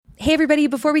Hey everybody,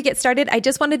 before we get started, I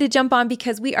just wanted to jump on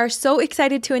because we are so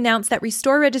excited to announce that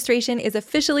Restore registration is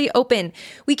officially open.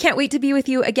 We can't wait to be with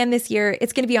you again this year.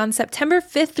 It's going to be on September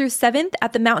 5th through 7th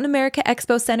at the Mountain America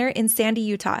Expo Center in Sandy,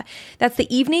 Utah. That's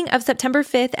the evening of September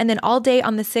 5th and then all day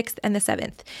on the 6th and the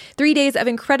 7th. 3 days of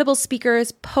incredible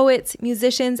speakers, poets,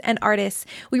 musicians, and artists.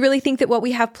 We really think that what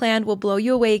we have planned will blow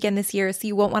you away again this year, so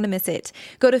you won't want to miss it.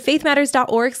 Go to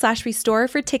faithmatters.org/restore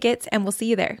for tickets and we'll see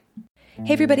you there.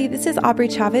 Hey everybody, this is Aubrey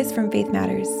Chavez from Faith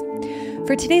Matters.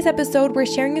 For today's episode, we're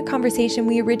sharing a conversation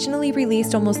we originally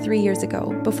released almost 3 years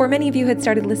ago, before many of you had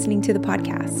started listening to the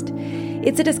podcast.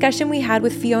 It's a discussion we had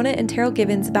with Fiona and Terryl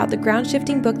Givens about the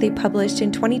ground-shifting book they published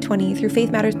in 2020 through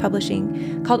Faith Matters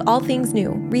Publishing called All Things New,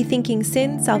 Rethinking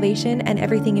Sin, Salvation, and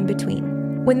Everything in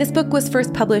Between. When this book was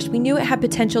first published, we knew it had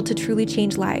potential to truly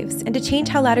change lives and to change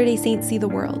how Latter-day Saints see the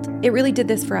world. It really did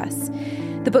this for us.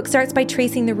 The book starts by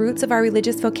tracing the roots of our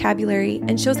religious vocabulary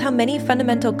and shows how many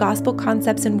fundamental gospel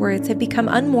concepts and words have become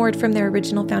unmoored from their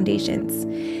original foundations,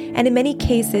 and in many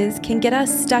cases can get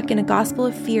us stuck in a gospel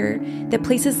of fear that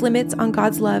places limits on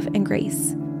God's love and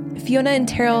grace. Fiona and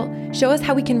Terryl show us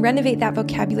how we can renovate that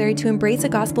vocabulary to embrace a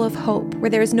gospel of hope where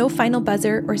there is no final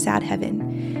buzzer or sad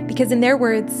heaven. Because in their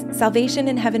words, salvation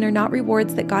and heaven are not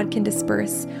rewards that God can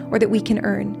disperse or that we can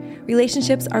earn.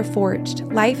 Relationships are forged.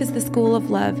 Life is the school of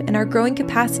love, and our growing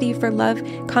capacity for love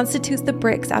constitutes the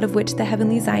bricks out of which the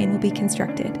heavenly Zion will be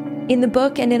constructed. In the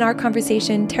book and in our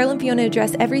conversation, Terryl and Fiona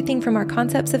address everything from our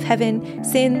concepts of heaven,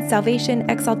 sin, salvation,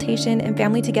 exaltation, and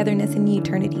family togetherness in the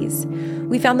eternities.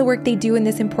 We found the work they do in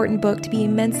this important book to be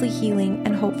immensely healing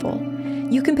and hopeful.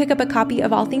 You can pick up a copy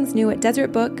of All Things New at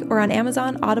Deseret Book or on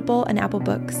Amazon, Audible, and Apple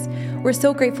Books. We're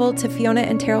so grateful to Fiona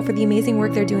and Terryl for the amazing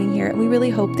work they're doing here, and we really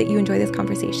hope that you enjoy this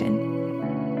conversation.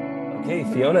 Okay,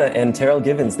 Fiona and Terryl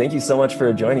Givens, thank you so much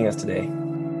for joining us today.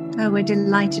 Oh, we're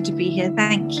delighted to be here.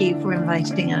 Thank you for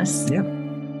inviting us. Yeah.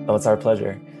 Oh, it's our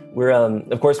pleasure. We're,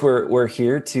 of course, we're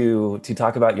here to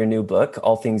talk about your new book,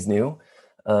 All Things New.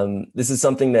 This is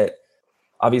something that,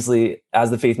 obviously,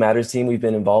 as the Faith Matters team, we've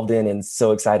been involved in and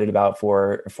so excited about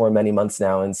for many months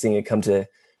now, and seeing it come to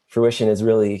fruition is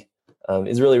really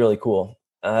cool.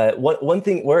 One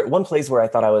place where I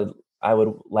thought I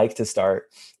would like to start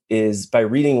is by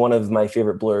reading one of my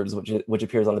favorite blurbs, which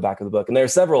appears on the back of the book, and there are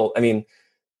several.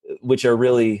 Which are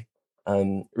really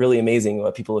amazing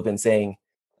what people have been saying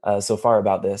so far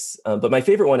about this. But my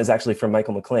favorite one is actually from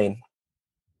Michael McLean,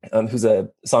 who's a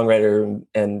songwriter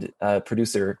and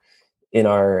producer in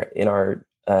our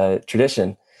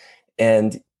tradition.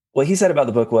 And what he said about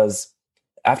the book was,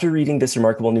 after reading this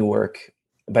remarkable new work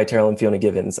by Terryl and Fiona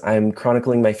Givens, I'm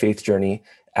chronicling my faith journey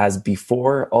as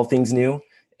before All Things New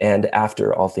and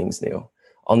after All Things New.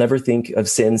 I'll never think of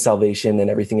sin, salvation, and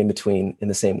everything in between in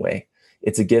the same way.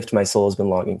 It's a gift my soul has been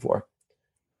longing for.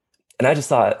 And I just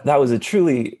thought that was a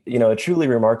truly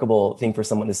remarkable thing for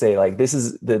someone to say. Like, this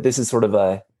is sort of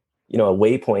a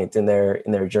waypoint in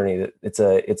their journey. That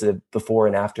it's a before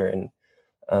and after. And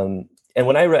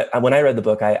when I read the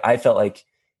book, I felt like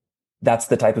that's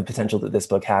the type of potential that this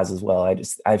book has as well.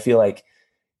 I feel like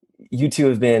you two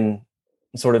have been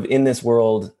sort of in this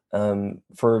world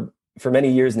for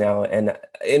many years now, and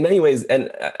in many ways,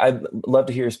 and I'd love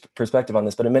to hear your perspective on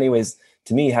this, but in many ways,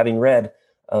 to me, having read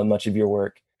much of your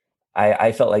work,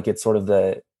 I felt like it's sort of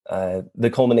the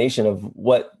culmination of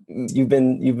what you've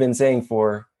been saying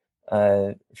for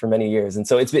many years, and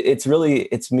so it's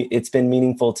been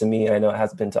meaningful to me, and I know it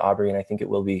has been to Aubrey, and I think it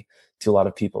will be to a lot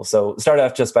of people. So start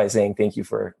off just by saying thank you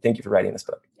for writing this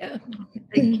book. Yeah,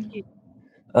 thank you.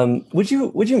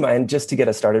 Would you mind, just to get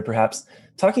us started, perhaps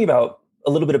talking about a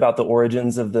little bit about the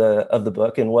origins of the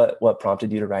book and what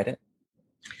prompted you to write it?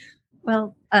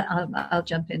 Well, I'll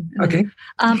jump in. Okay.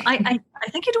 I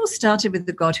think it all started with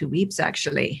The God Who Weeps,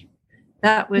 actually.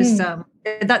 That was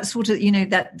that sort of,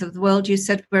 that the world you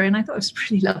said we're in. I thought it was a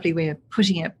pretty lovely way of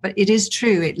putting it, but it is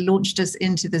true. It launched us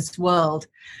into this world,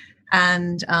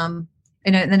 and and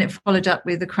then it followed up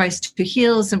with The Christ Who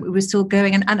Heals, and we were still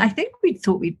going. And I think we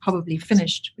thought we'd probably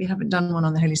finished. We haven't done one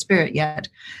on the Holy Spirit yet,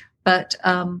 but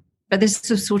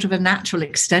this is sort of a natural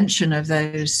extension of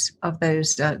those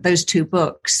two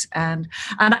books, and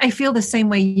I feel the same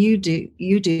way you do.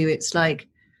 It's like,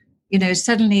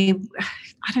 suddenly,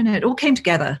 I don't know, it all came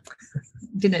together,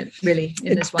 didn't it? Really,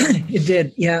 in this one. It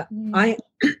did, yeah.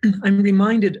 I'm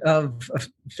reminded of a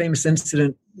famous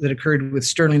incident that occurred with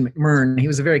Sterling McMurn. He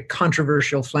was a very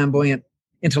controversial, flamboyant,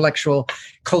 intellectual,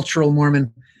 cultural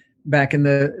Mormon back in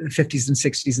the 50s and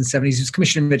 60s and 70s. He was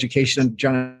Commissioner of Education under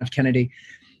John F. Kennedy.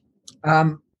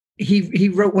 He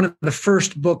wrote one of the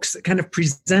first books that kind of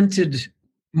presented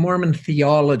Mormon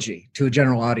theology to a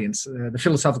general audience, the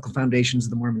philosophical foundations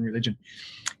of the Mormon religion.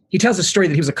 he tells a story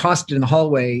that he was accosted in the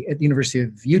hallway at the University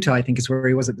of Utah, I think is where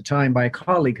he was at the time, by a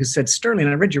colleague who said, "Sterling,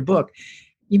 I read your book.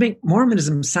 You make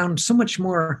Mormonism sound so much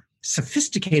more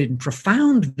sophisticated and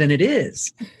profound than it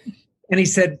is." And he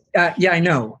said, "Yeah, I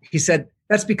know." He said,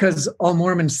 "That's because all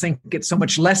Mormons think it's so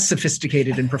much less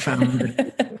sophisticated and profound."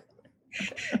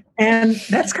 And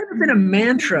that's kind of been a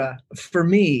mantra for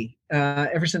me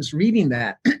ever since reading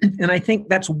that. And I think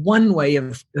that's one way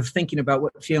of thinking about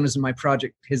what Fiona's and my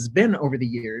project has been over the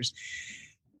years,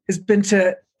 has been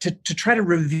to try to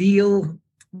reveal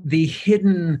the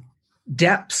hidden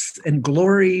depths and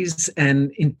glories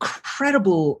and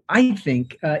incredible, I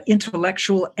think,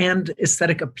 intellectual and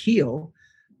aesthetic appeal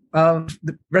of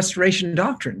the restoration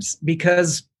doctrines,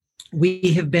 because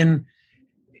we've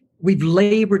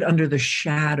labored under the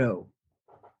shadow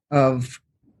of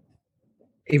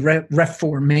a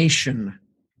Reformation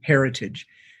heritage.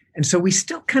 And so we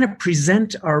still kind of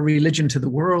present our religion to the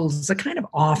world as a kind of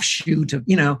offshoot of,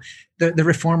 the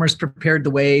reformers prepared the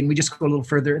way and we just go a little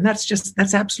further. And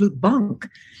that's absolute bunk.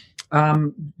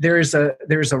 There's a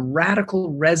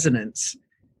radical resonance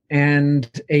and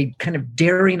a kind of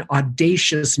daring,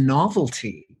 audacious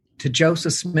novelty to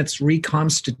Joseph Smith's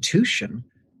reconstitution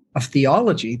of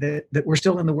theology that we're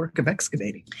still in the work of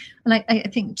excavating. And I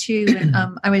think too,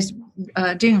 I was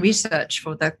doing research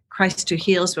for the Christ Who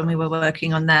Heals when we were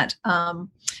working on that.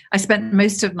 I spent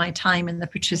most of my time in the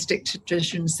patristic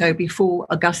tradition, so before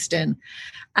Augustine,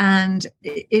 and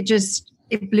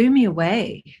it blew me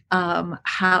away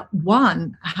how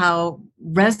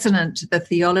resonant the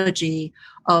theology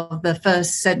of the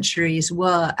first centuries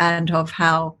were, and of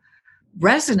how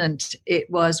resonant it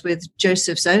was with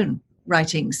Joseph's own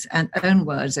writings and own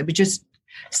words. It was just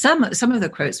some of the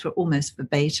quotes were almost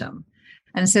verbatim,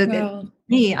 and so wow.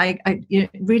 It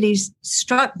really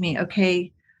struck me.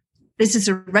 Okay, this is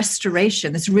a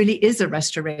restoration. This really is a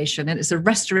restoration, and it's a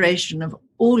restoration of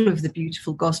all of the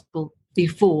beautiful gospel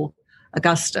before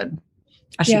Augustine,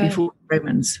 actually before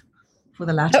Romans, for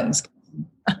the Latins.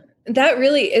 That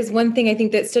really is one thing I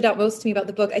think that stood out most to me about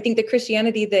the book. I think the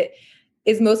Christianity that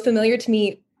is most familiar to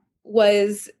me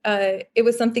was it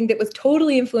was something that was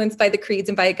totally influenced by the creeds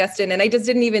and by Augustine, and I just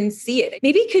didn't even see it.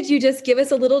 Maybe could you just give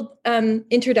us a little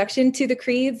introduction to the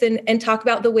creeds and talk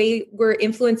about the way we're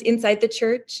influenced inside the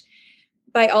church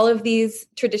by all of these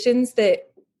traditions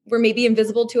that were maybe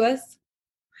invisible to us?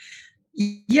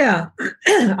 Yeah,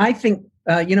 I think,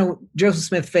 Joseph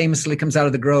Smith famously comes out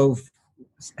of the Grove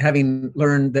having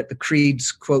learned that the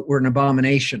creeds, quote, were an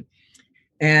abomination.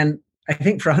 And I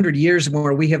think for 100 years or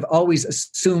more, we have always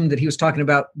assumed that he was talking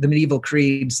about the medieval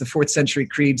creeds, the 4th century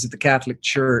creeds of the Catholic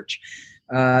Church,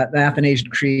 the Athanasian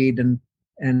Creed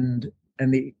and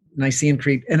the Nicene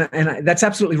Creed. And that's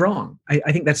absolutely wrong.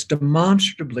 I think that's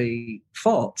demonstrably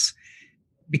false,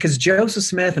 because Joseph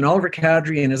Smith and Oliver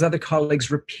Cowdery and his other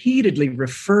colleagues repeatedly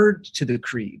referred to the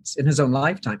creeds in his own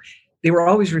lifetime. They were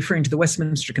always referring to the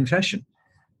Westminster Confession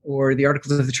or the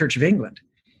Articles of the Church of England.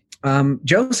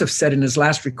 Joseph said in his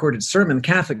last recorded sermon, the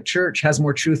Catholic Church has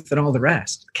more truth than all the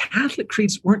rest. Catholic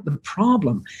creeds weren't the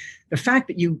problem. The fact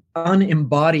that you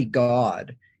unembody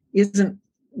God isn't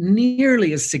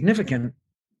nearly as significant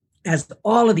as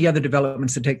all of the other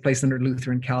developments that take place under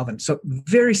Luther and Calvin. So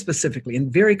very specifically,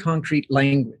 in very concrete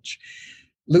language,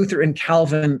 Luther and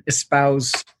Calvin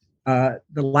espouse the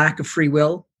lack of free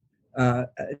will,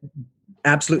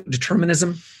 absolute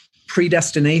determinism,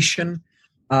 predestination,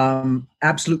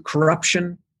 absolute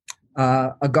corruption,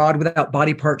 a God without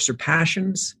body parts or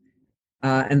passions,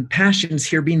 and passions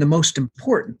here being the most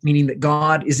important, meaning that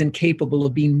God is incapable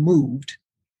of being moved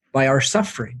by our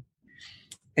suffering.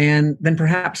 And then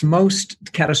perhaps most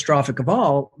catastrophic of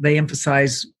all, they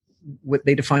emphasize what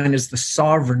they define as the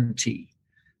sovereignty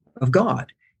of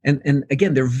God. And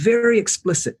again, they're very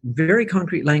explicit, very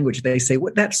concrete language. They say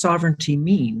what that sovereignty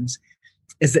means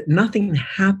is that nothing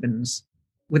happens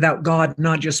without God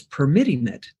not just permitting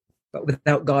it, but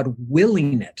without God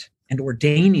willing it and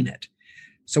ordaining it.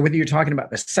 So whether you're talking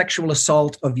about the sexual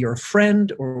assault of your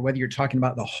friend or whether you're talking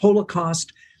about the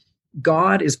Holocaust,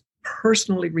 God is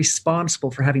personally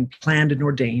responsible for having planned and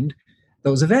ordained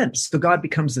those events. So God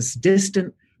becomes this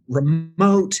distant,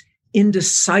 remote,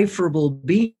 indecipherable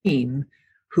being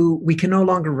who we can no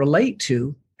longer relate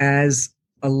to as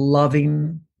a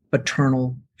loving,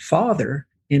 paternal father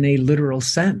in a literal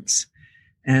sense.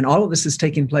 And all of this is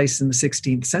taking place in the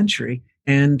 16th century.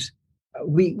 And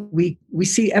we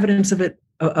see evidence of it,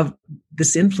 of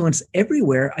this influence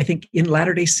everywhere, I think, in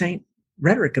Latter-day Saint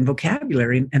rhetoric and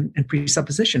vocabulary and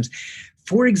presuppositions.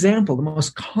 For example, the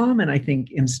most common, I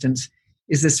think, instance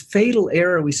is this fatal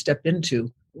error we step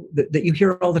into that you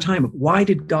hear all the time. Why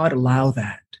did God allow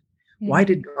that? Why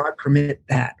did God permit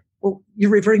that? Well,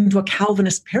 you're reverting to a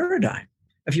Calvinist paradigm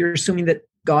if you're assuming that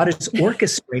God is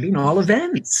orchestrating all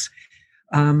events.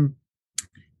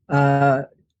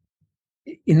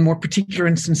 In more particular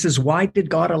instances, why did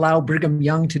God allow Brigham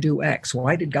Young to do X?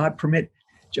 Why did God permit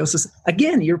Joseph?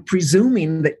 Again, you're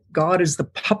presuming that God is the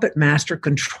puppet master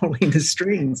controlling the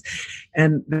strings.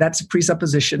 And that's a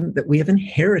presupposition that we have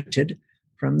inherited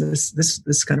from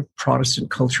this kind of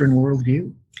Protestant culture and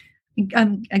worldview.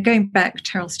 Going back,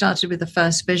 Terryl started with the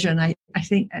first vision. I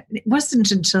think it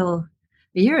wasn't until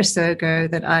a year or so ago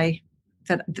that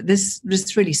this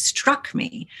really struck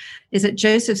me, is that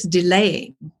Joseph's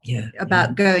delaying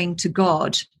about going to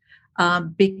God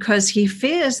because he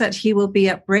fears that he will be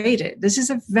upbraided. This is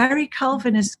a very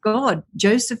Calvinist God.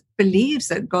 Joseph believes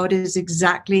that God is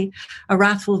exactly a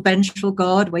wrathful, vengeful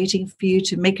God waiting for you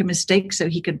to make a mistake so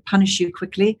he can punish you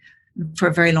quickly for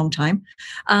a very long time.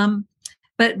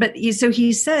 So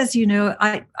he says,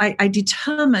 I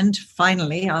determined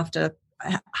finally, after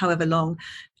however long,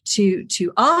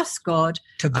 to ask God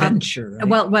to venture.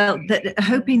 Right?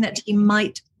 Hoping that he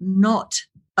might not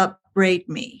upbraid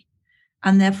me,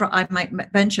 and therefore I might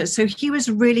venture. So he was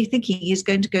really thinking he's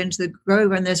going to go into the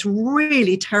grove, and this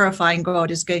really terrifying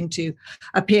God is going to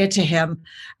appear to him,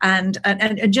 and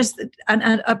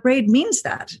upbraid means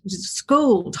that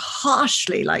scold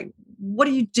harshly, like, what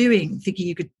are you doing, thinking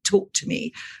you could talk to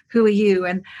me? Who are you?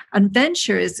 And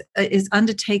venture is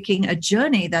undertaking a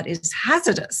journey that is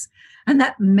hazardous, and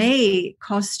that may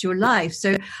cost your life.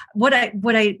 So what I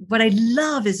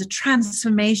love is a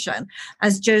transformation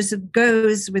as Joseph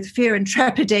goes with fear and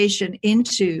trepidation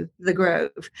into the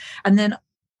grove, and then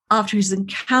after his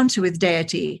encounter with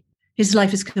deity, his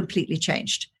life is completely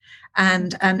changed.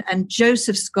 And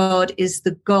Joseph's God is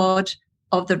the God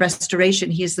of the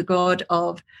restoration. He is the God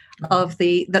of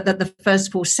the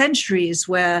first 4 centuries,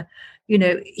 where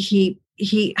he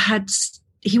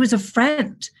was a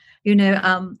friend.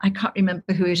 I can't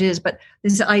remember who it is, but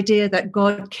this idea that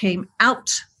God came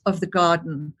out of the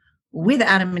garden with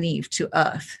Adam and Eve to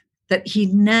earth, that he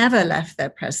never left their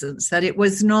presence, that it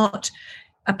was not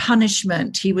a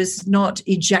punishment. He was not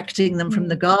ejecting them from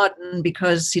the garden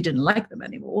because he didn't like them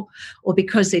anymore or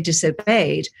because they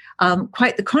disobeyed.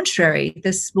 Quite the contrary,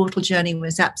 this mortal journey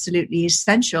was absolutely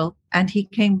essential, and he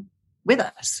came with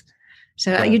us.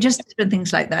 So you just different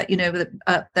things like that,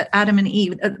 that Adam and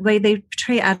Eve, the way they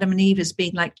portray Adam and Eve as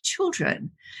being like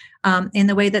children, in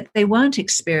the way that they weren't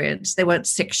experienced, they weren't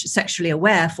sexually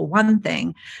aware, for one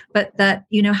thing, but that,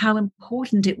 how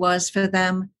important it was for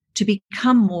them to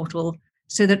become mortal,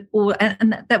 so that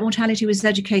that mortality was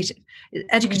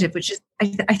educative, which is,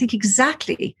 I think,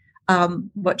 exactly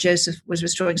what Joseph was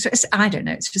restoring. So I don't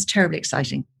know, it's just terribly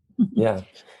exciting. Yeah.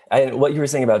 What you were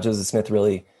saying about Joseph Smith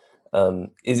really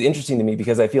is interesting to me,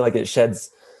 because I feel like it sheds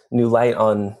new light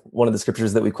on one of the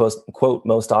scriptures that we quote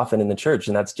most often in the church,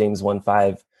 and that's James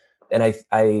 1:5. And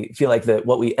I feel like that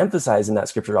what we emphasize in that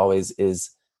scripture always is,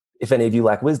 if any of you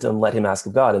lack wisdom, let him ask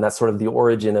of God. And that's sort of the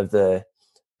origin of the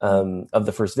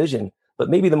first vision. But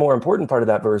maybe the more important part of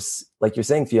that verse, like you're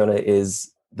saying, Fiona,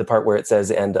 is the part where it says,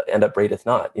 and upbraideth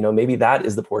not. Maybe that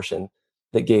is the portion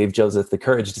that gave Joseph the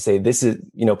courage to say, this is,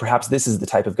 perhaps this is the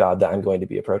type of God that I'm going to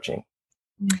be approaching.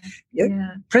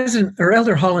 Yeah. President or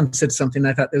Elder Holland said something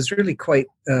I thought that was really quite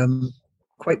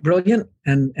brilliant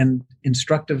and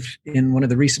instructive in one of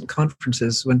the recent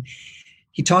conferences, when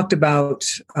he talked about,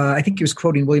 I think he was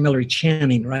quoting William Ellery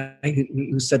Channing, right?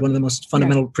 Who said one of the most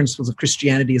fundamental principles of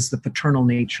Christianity is the paternal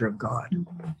nature of God.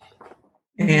 Mm-hmm.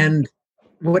 And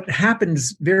what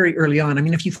happens very early on,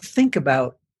 if you think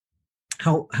about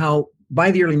how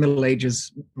by the early Middle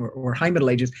Ages or high Middle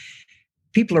Ages,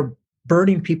 people are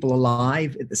burning people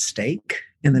alive at the stake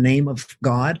in the name of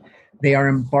God. They are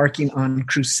embarking on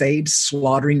crusades,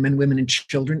 slaughtering men, women, and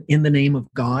children in the name of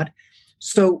God.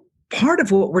 So part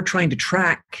of what we're trying to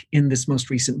track in this most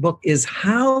recent book is,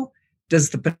 how does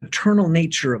the paternal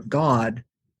nature of God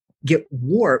get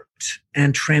warped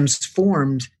and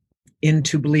transformed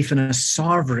into belief in a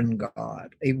sovereign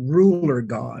God, a ruler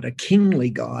God, a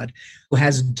kingly God who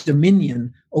has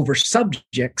dominion over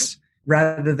subjects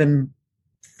rather than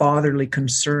fatherly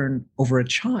concern over a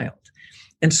child.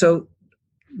 And so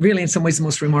really, in some ways, the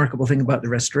most remarkable thing about the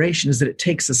Restoration is that it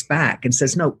takes us back and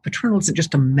says, no, paternal isn't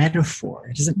just a metaphor.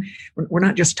 It isn't. We're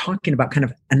not just talking about kind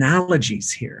of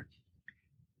analogies here.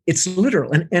 It's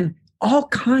literal. And all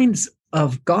kinds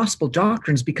of gospel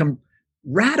doctrines become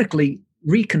radically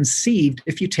reconceived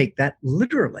if you take that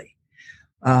literally.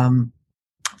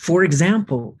 For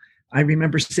example, I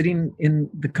remember sitting in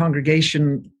the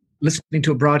congregation listening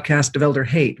to a broadcast of Elder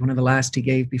Haight, one of the last he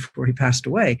gave before he passed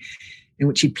away, in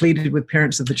which he pleaded with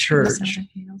parents of the church,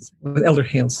 with Elder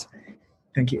Hales.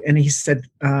 Thank you. And he said,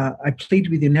 I plead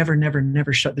with you, never, never,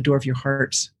 never shut the door of your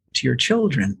hearts to your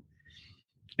children.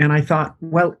 And I thought,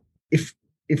 well,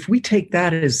 if we take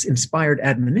that as inspired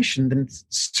admonition, then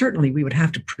certainly we would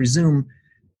have to presume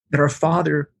that our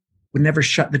Father would never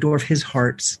shut the door of his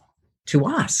hearts to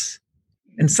us.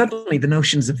 And suddenly the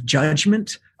notions of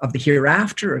judgment, of the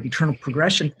hereafter, of eternal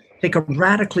progression, take a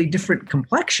radically different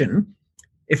complexion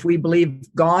if we believe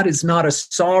God is not a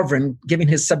sovereign giving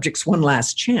his subjects one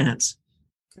last chance,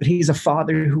 but he's a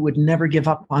father who would never give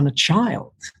up on a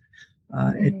child.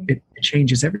 It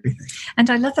changes everything. And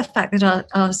I love the fact that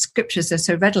our scriptures are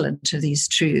so redolent to these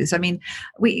truths. I mean,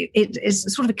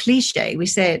 it's sort of a cliche. We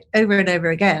say it over and over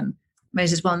again,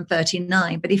 Moses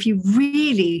 1:39. But if you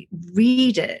really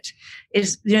read it,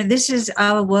 this is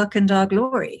our work and our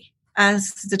glory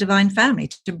as the divine family,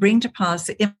 to bring to pass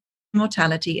the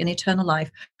immortality and eternal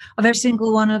life of every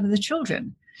single one of the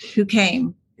children who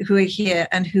came, who are here,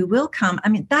 and who will come. I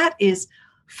mean, that is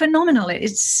phenomenal.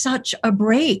 It's such a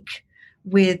break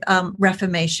with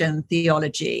Reformation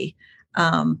theology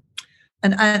and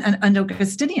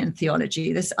Augustinian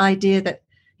theology, this idea that,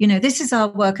 this is our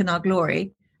work and our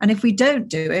glory. And if we don't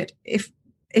do it, if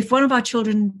one of our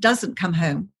children doesn't come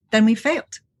home, then we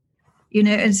failed.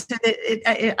 And so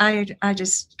I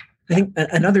think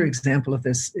another example of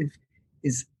this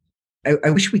is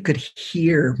I wish we could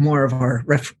hear more of our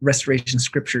restoration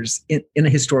scriptures in a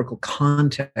historical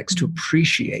context to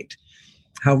appreciate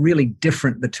how really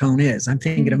different the tone is. I'm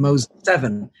thinking of Moses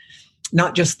 7,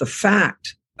 not just the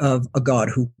fact of a God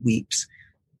who weeps,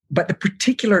 but the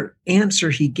particular answer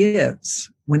he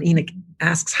gives when Enoch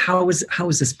asks, how is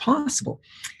this possible?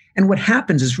 And what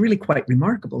happens is really quite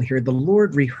remarkable here. The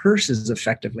Lord rehearses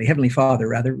effectively, Heavenly Father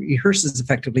rather, rehearses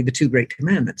effectively the two great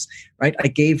commandments, right? I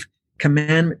gave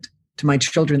commandment to my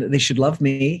children that they should love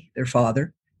me, their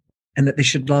father, and that they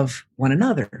should love one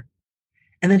another.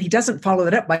 And then he doesn't follow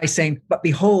that up by saying, but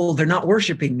behold, they're not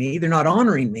worshiping me, they're not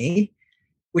honoring me,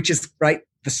 which is, right,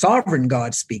 the sovereign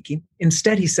God speaking.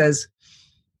 Instead, he says,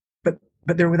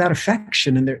 but they're without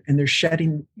affection and they're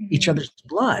shedding each other's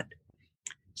blood.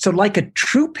 So like a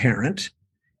true parent,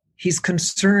 he's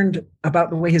concerned about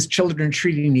the way his children are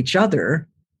treating each other,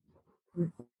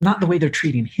 not the way they're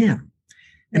treating him.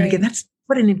 And again, that's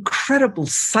what an incredible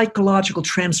psychological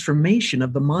transformation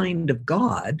of the mind of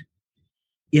God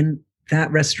in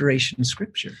that restoration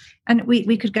scripture. And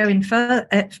we could go even further,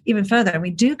 and we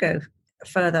do go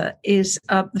further, is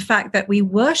the fact that we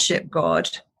worship God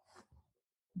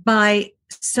by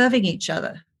serving each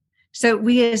other. So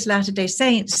we as Latter-day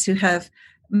Saints who have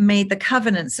made the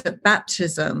covenants at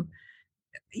baptism,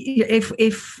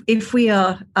 if we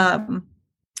are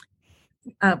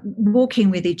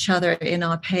walking with each other in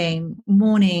our pain,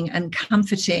 mourning and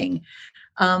comforting,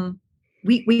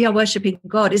 we are worshiping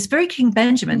God. It's very King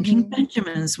Benjamin. King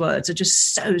Benjamin's words are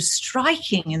just so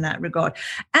striking in that regard.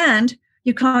 And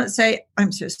you can't say,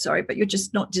 I'm so sorry, but you're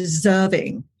just not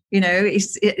deserving.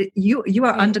 You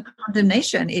are under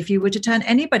condemnation if you were to turn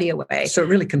anybody away. So it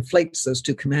really conflates those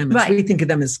two commandments. Right. We think of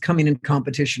them as coming in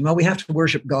competition. Well, we have to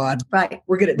worship God. Right.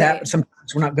 We're good at that, but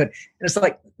sometimes we're not good. And it's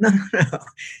like, no.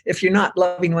 If you're not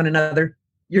loving one another,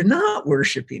 you're not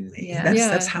worshiping me. Yeah.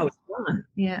 That's how it's done.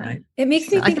 Yeah. Right? It makes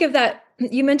me think of that.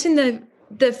 You mentioned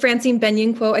the Francine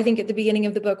Benyon quote, I think at the beginning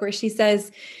of the book, where she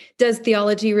says, does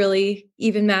theology really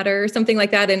even matter, or something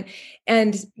like that?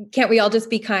 And can't we all just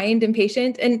be kind and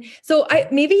patient? And so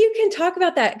maybe you can talk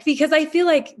about that, because I feel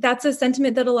like that's a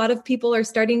sentiment that a lot of people are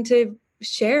starting to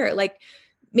share. Like,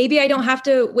 maybe I don't have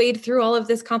to wade through all of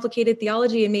this complicated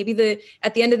theology. And maybe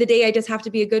at the end of the day, I just have to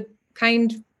be a good,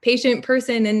 kind, patient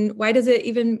person. And why does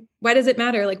it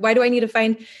matter? Like, why do I need to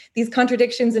find these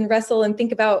contradictions and wrestle and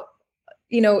think about,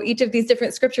 each of these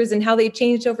different scriptures and how they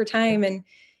changed over time? And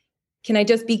can I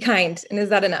just be kind? And is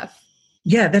that enough?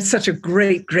 Yeah, that's such a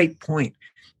great, great point.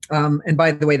 And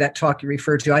by the way, that talk you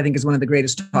referred to, I think, is one of the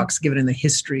greatest talks given in the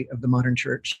history of the modern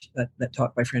church, that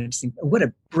talk by Francine. What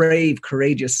a brave,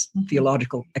 courageous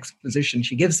theological exposition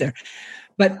she gives there.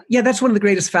 But yeah, that's one of the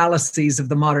greatest fallacies of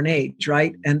the modern age,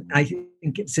 right? And I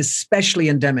think it's especially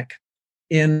endemic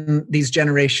in these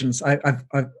generations.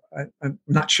 I'm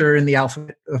not sure in the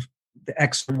alphabet of the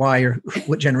X or Y or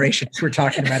what generations we're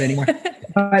talking about anymore.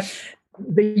 But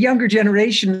the younger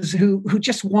generations who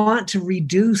just want to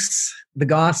reduce the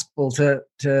gospel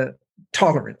to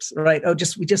tolerance, right?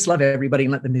 We just love everybody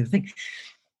and let them do the thing.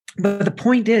 But the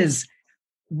point is,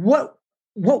 what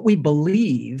we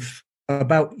believe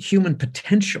about human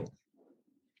potential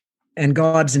and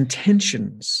God's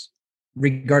intentions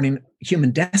regarding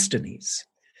human destinies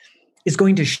is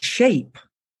going to shape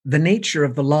the nature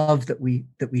of the love that we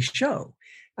show.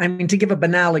 I mean, to give a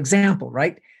banal example,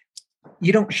 right?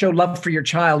 you don't show love for your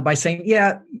child by saying,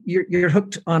 yeah, you're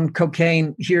hooked on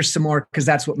cocaine. Here's some more because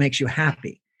that's what makes you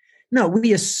happy. No,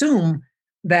 we assume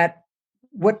that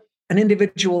what an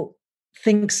individual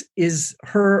thinks is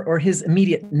her or his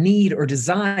immediate need or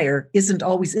desire isn't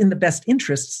always in the best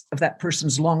interests of that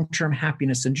person's long-term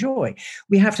happiness and joy.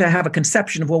 We have to have a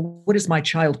conception of, well, what is my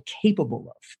child capable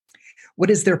of? What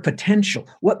is their potential?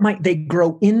 What might they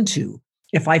grow into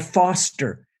if I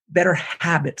foster better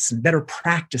habits and better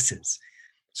practices?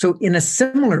 So in a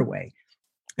similar way,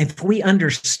 if we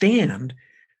understand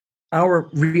our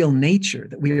real nature,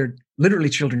 that we are literally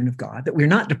children of God, that we're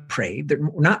not depraved, that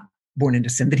we're not born into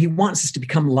sin, that he wants us to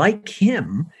become like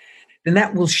him, then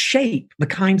that will shape the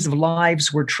kinds of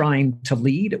lives we're trying to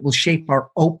lead. It will shape our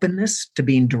openness to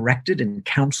being directed and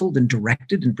counseled and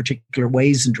directed in particular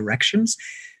ways and directions.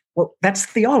 Well, that's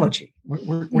theology.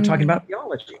 We're talking about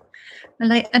theology.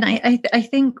 And I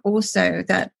think also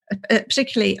that,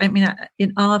 particularly, I mean,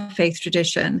 in our faith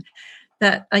tradition,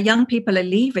 that young people are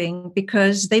leaving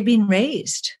because they've been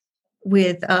raised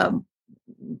with a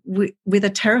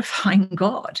terrifying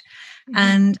God. Mm-hmm.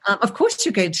 And of course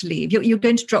you're going to leave. You're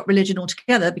going to drop religion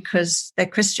altogether because they're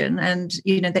Christian, and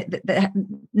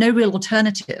no real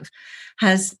alternative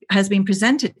has been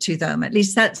presented to them. At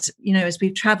least that's, as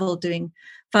we've traveled doing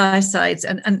firesides,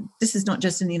 and this is not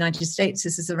just in the United States,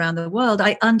 this is around the world.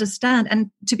 I understand,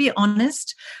 and to be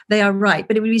honest, they are right.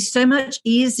 But it would be so much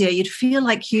easier. You'd feel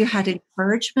like you had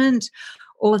encouragement,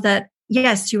 or that,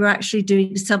 yes, you were actually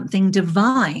doing something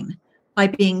divine by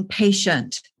being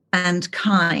patient and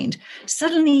kind.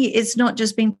 Suddenly, it's not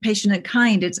just being patient and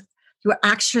kind, it's you're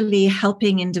actually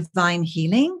helping in divine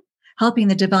healing, helping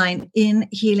the divine in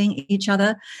healing each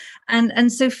other.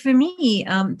 And so for me,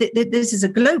 this is a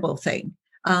global thing.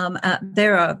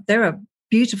 There are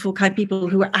beautiful, kind people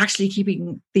who are actually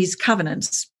keeping these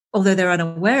covenants, although they're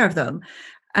unaware of them.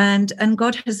 And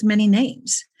God has many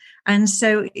names. And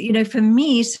so, for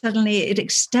me, suddenly it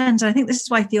extends. I think this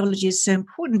is why theology is so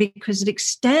important, because it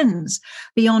extends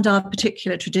beyond our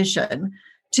particular tradition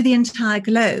to the entire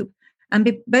globe. And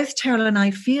both Terryl and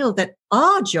I feel that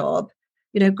our job,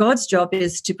 God's job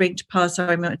is to bring to pass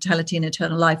our immortality and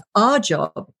eternal life. Our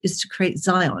job is to create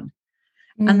Zion.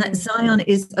 And that Zion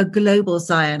is a global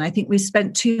Zion. I think we've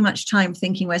spent too much time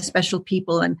thinking we're special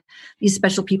people, and these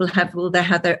special people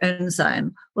have their own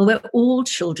Zion. Well, we're all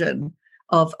children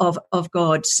of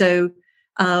God. So,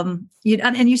 and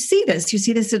you see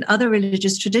this in other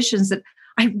religious traditions, that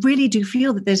I really do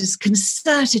feel that there's this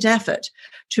concerted effort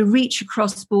to reach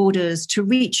across borders, to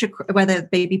reach, whether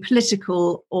they be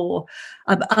political or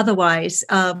otherwise,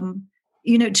 to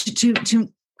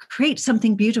create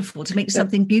something beautiful, to make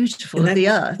something beautiful of the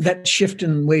earth. That shift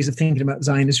in ways of thinking about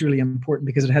Zion is really important,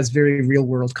 because it has very real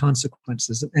world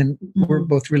consequences. And we're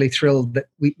both really thrilled that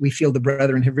we feel the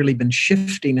brethren have really been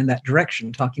shifting in that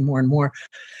direction, talking more and more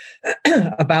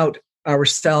about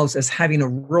ourselves as having a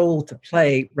role to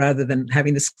play rather than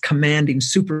having this commanding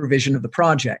supervision of the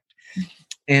project.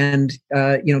 And,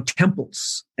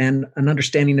 temples and an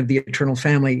understanding of the eternal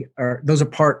family those are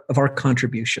part of our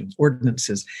contribution,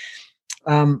 ordinances.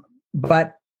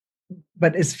 But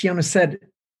as Fiona said,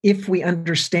 if we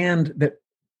understand that,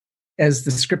 as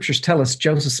the scriptures tell us,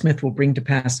 Joseph Smith will bring to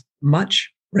pass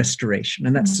much restoration,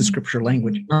 and that's the scriptural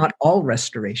language, not all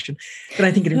restoration, but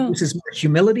I think it induces more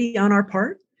humility on our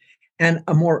part and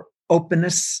a more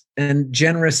openness and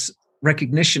generous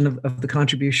recognition of the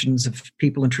contributions of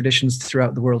people and traditions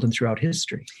throughout the world and throughout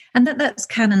history. And that's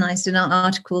canonized in our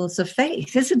articles of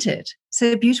faith, isn't it?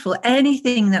 So beautiful.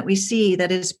 Anything that we see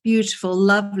that is beautiful,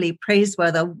 lovely,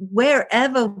 praiseworthy,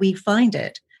 wherever we find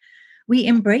it, we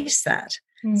embrace that.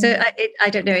 So I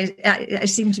don't know. I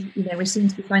seem to, we seem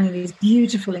to be finding these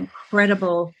beautiful,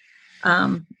 incredible,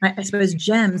 I suppose,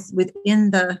 gems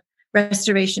within the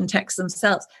restoration texts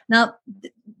themselves. Now,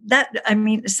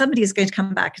 somebody is going to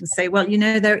come back and say, well,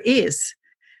 there is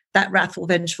that wrathful,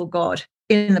 vengeful God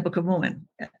in the Book of Mormon,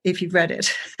 if you've read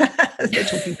it. Have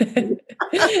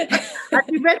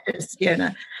you read this,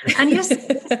 Fiona? And yes,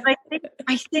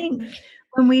 I think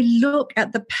when we look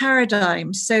at the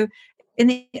paradigm, so in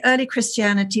the early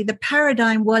Christianity, the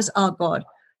paradigm was our God,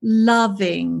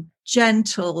 loving,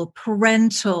 gentle,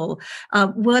 parental,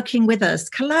 working with us,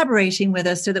 collaborating with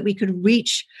us so that we could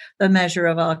reach the measure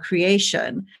of our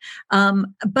creation.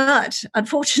 But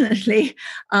unfortunately,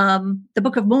 the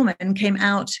Book of Mormon came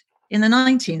out in the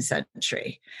 19th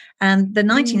century. And the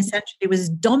 19th century was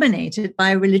dominated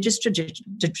by a religious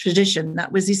tradition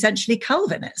that was essentially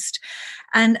Calvinist.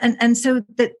 And so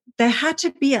that there had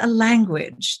to be a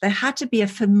language, there had to be a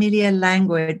familiar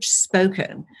language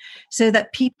spoken so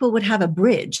that people would have a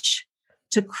bridge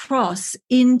to cross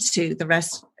into the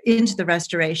rest, into the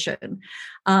Restoration.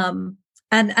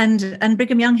 And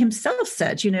Brigham Young himself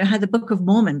said, had the Book of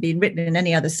Mormon been written in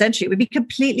any other century, it would be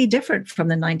completely different from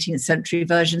the 19th century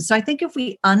version. So I think if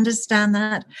we understand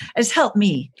that, it's helped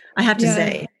me, I have to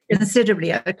say,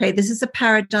 considerably. Okay, this is a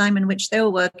paradigm in which they were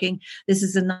working. This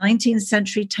is a 19th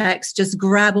century text. Just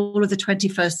grab all of the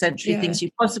 21st century things you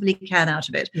possibly can out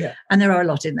of it. Yeah. And there are a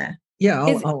lot in there. Yeah,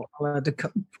 I'll add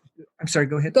I'm sorry,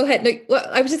 go ahead. Go ahead. No, well,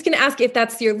 I was just going to ask if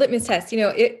that's your litmus test.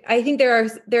 I think there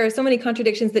are so many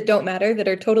contradictions that don't matter, that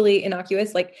are totally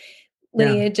innocuous, like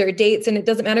lineage or dates, and it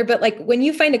doesn't matter. But like when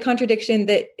you find a contradiction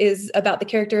that is about the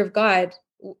character of God,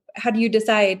 how do you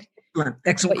decide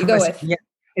Excellent what you go with? Yeah.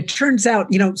 It turns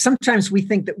out, sometimes we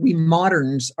think that we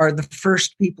moderns are the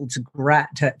first people to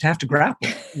have to grapple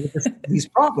with these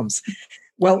problems.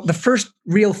 Well, the first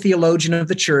real theologian of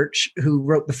the church who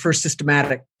wrote the first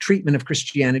systematic treatment of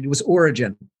Christianity was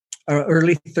Origen,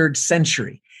 early 3rd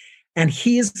century. And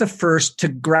he is the first to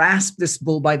grasp this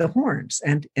bull by the horns.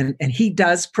 And he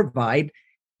does provide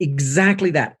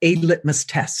exactly that, a litmus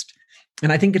test.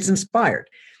 And I think it's inspired.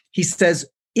 He says,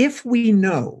 if we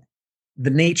know the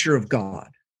nature of God,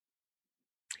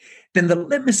 then the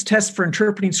litmus test for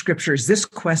interpreting Scripture is this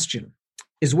question: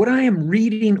 is what I am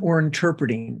reading or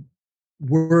interpreting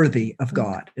worthy of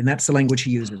God? And that's the language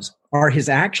he uses. Are his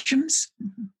actions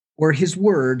or his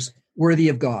words worthy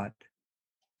of God?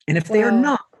 And if they are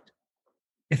not,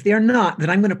 then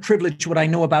I'm going to privilege what I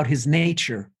know about his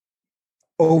nature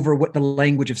over what the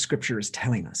language of Scripture is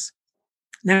telling us.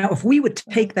 Now, if we would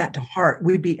take that to heart,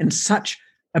 we'd be in such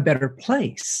a better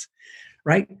place,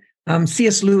 right?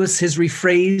 C.S. Lewis has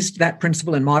rephrased that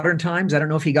principle in modern times. I don't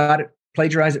know if he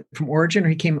plagiarized it from Origen or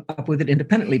he came up with it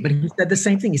independently, but he said the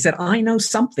same thing. He said, I know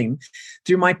something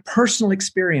through my personal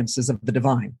experiences of the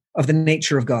divine, of the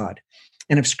nature of God.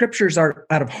 And if scriptures are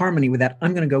out of harmony with that,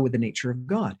 I'm going to go with the nature of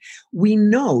God. We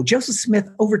know Joseph Smith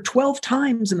over 12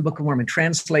 times in the Book of Mormon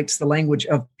translates the language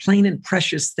of plain and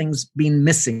precious things being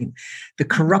missing, the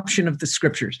corruption of the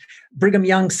scriptures. Brigham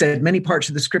Young said many parts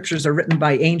of the scriptures are written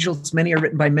by angels, many are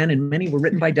written by men, and many were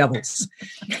written by devils.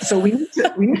 So we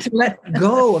need to let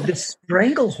go of this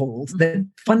stranglehold that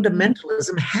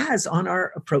fundamentalism has on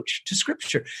our approach to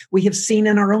scripture. We have seen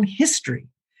in our own history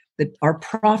that our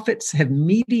prophets have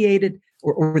mediated,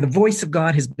 or the voice of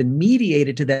God has been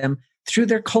mediated to them through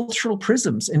their cultural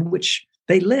prisms in which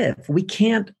they live. We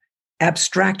can't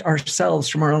abstract ourselves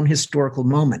from our own historical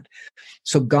moment.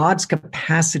 So God's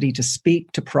capacity to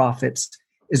speak to prophets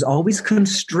is always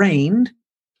constrained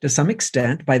to some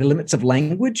extent by the limits of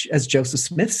language, as Joseph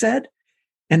Smith said,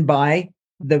 and by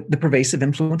the pervasive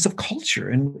influence of culture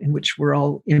in which we're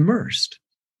all immersed.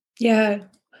 Yeah.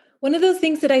 One of those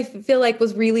things that I feel like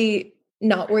was really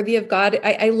not worthy of God.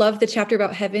 I love the chapter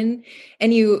about heaven,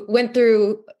 and you went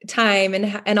through time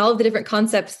and all of the different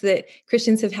concepts that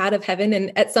Christians have had of heaven.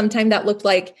 And at some time that looked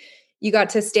like you got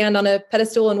to stand on a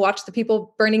pedestal and watch the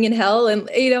people burning in hell. And,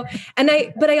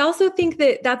 but I also think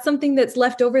that that's something that's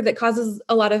left over that causes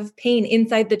a lot of pain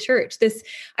inside the church. This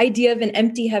idea of an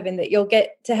empty heaven, that you'll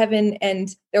get to heaven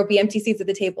and there'll be empty seats at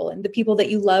the table and the people that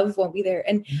you love won't be there.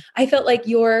 And I felt like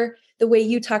the way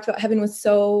you talked about heaven was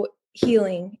so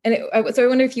healing. And so I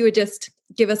wonder if you would just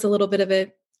give us a little bit of an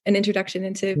introduction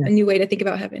into a new way to think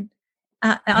about heaven.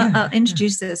 I'll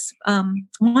introduce this.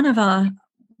 One of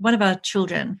our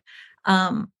children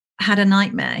had a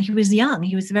nightmare. He was young.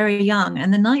 He was very young.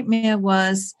 And the nightmare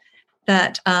was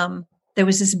that there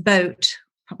was this boat,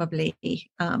 probably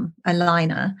a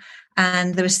liner,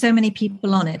 and there were so many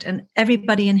people on it and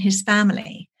everybody in his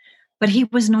family, but he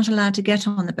was not allowed to get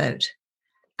on the boat.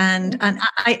 And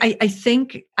I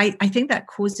think that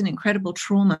caused an incredible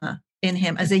trauma in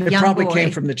him as a young boy. It probably came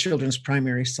from the children's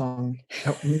primary song,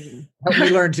 help me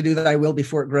learn to do thy will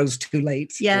before it grows too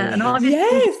late. Yeah. And obviously,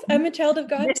 yes, I'm a child of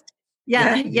God.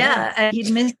 Yeah.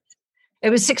 He'd missed, it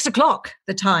was 6:00,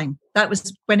 the time. That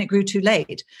was when it grew too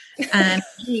late. And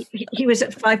he was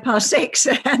at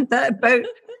 6:05 and the boat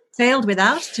sailed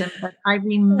without him. But I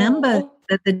remember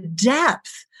that the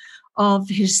depth of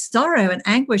his sorrow and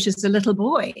anguish as a little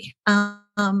boy. And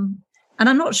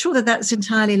I'm not sure that that's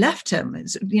entirely left him.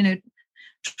 It's,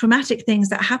 traumatic things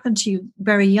that happen to you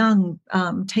very young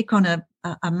take on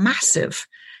a massive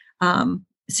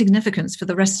significance for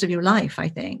the rest of your life, I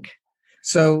think.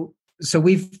 So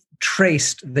we've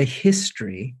traced the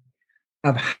history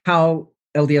of how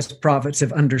LDS prophets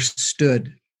have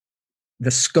understood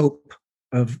the scope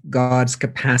of God's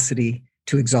capacity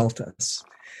to exalt us.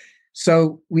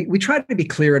 So we try to be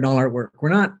clear in all our work.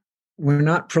 We're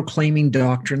not proclaiming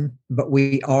doctrine, but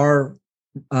we are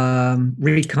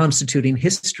reconstituting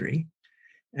history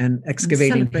and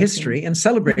excavating history and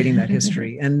celebrating that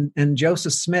history. And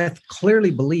Joseph Smith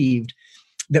clearly believed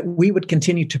that we would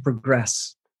continue to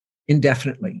progress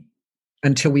indefinitely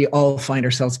until we all find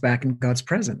ourselves back in God's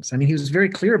presence. I mean, he was very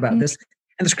clear about this.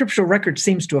 And the scriptural record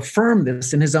seems to affirm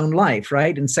this in his own life,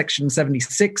 right? In section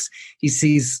 76, he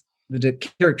sees the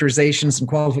characterizations and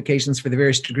qualifications for the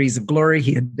various degrees of glory.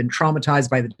 He had been traumatized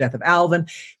by the death of Alvin.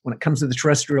 When it comes to the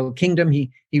terrestrial kingdom,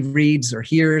 he reads or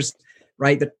hears,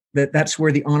 right, that's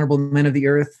where the honorable men of the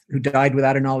earth who died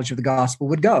without a knowledge of the gospel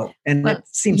would go. And it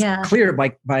seems clear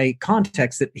by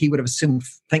context that he would have assumed,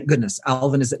 thank goodness,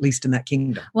 Alvin is at least in that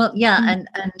kingdom. Well, and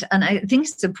I think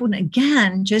it's important.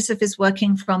 Again, Joseph is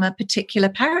working from a particular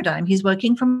paradigm. He's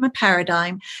working from a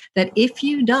paradigm that if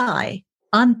you die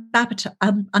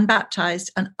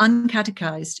unbaptized and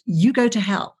uncatechized, you go to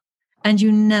hell and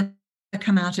you never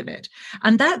come out of it.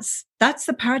 And that's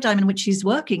the paradigm in which he's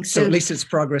working. So at least it's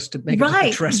progress to make it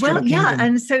a terrestrial kingdom.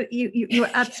 And so you're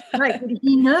absolutely right. But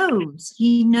he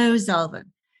knows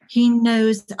Alvin. He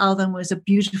knows Alvin was a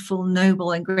beautiful,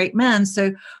 noble, and great man.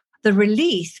 So the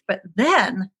relief, but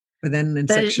then in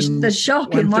section the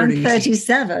shock in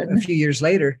 137, a few years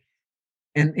later,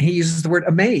 and he uses the word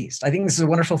amazed. I think this is a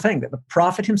wonderful thing, that the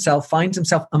prophet himself finds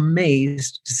himself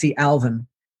amazed to see Alvin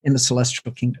in the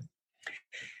celestial kingdom.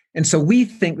 And so we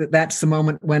think that that's the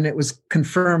moment when it was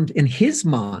confirmed in his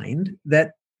mind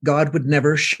that God would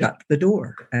never shut the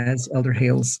door, as Elder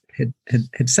Hales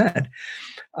had said.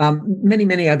 Many,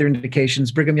 many other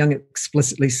indications. Brigham Young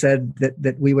explicitly said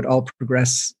that we would all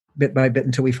progress bit by bit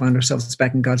until we find ourselves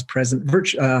back in God's presence.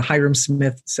 Hiram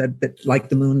Smith said that, like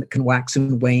the moon that can wax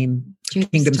and wane,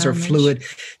 kingdoms are fluid.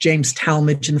 James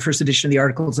Talmage, in the first edition of the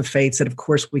Articles of Faith, said, of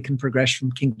course, we can progress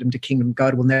from kingdom to kingdom.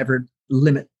 God will never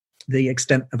limit the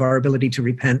extent of our ability to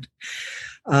repent.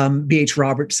 B.H.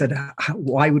 Roberts said,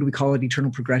 why would we call it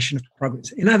eternal progression of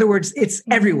progress? In other words, it's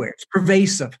everywhere. It's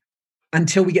pervasive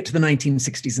until we get to the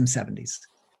 1960s and 70s.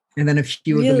 And then a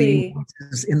few of the leading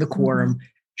voices in the quorum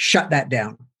shut that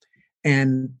down.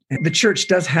 And the church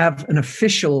does have an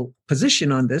official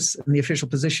position on this. And the official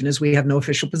position is we have no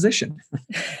official position.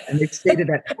 And they've stated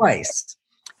that twice.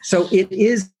 So it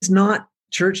is not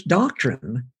church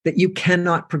doctrine that you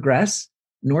cannot progress,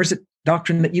 nor is it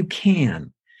doctrine that you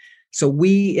can. So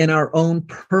we, in our own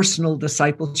personal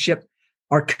discipleship,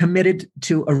 are committed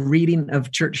to a reading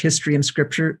of church history and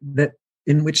scripture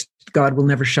in which God will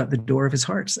never shut the door of his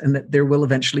hearts, and that there will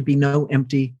eventually be no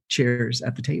empty chairs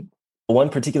at the table. One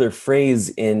particular phrase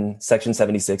in section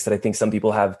 76 that I think some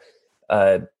people have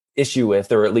issue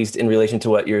with, or at least in relation to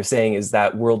what you're saying, is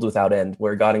that world without end,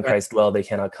 where God and Christ dwell, they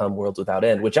cannot come, world without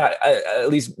end, which I at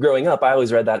least growing up, I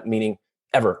always read that meaning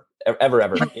ever,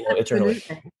 eternally.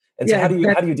 And so how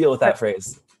do you deal with that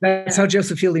phrase? That's how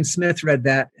Joseph Fielding Smith read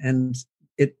that. And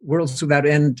worlds without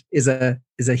end is a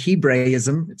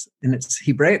Hebraism. It's in its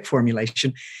Hebraic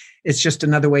formulation. It's just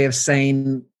another way of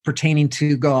saying pertaining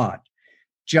to God.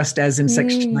 Just as in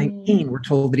section 19, we're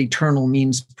told that eternal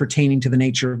means pertaining to the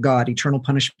nature of God. Eternal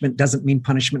punishment doesn't mean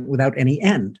punishment without any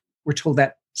end. We're told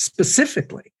that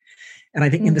specifically. And I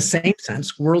think in the same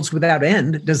sense, worlds without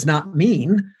end does not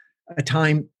mean a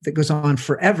time that goes on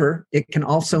forever. It can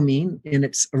also mean, in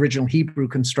its original Hebrew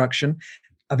construction,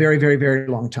 a very, very, very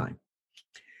long time.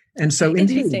 And so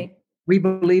indeed, we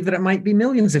believe that it might be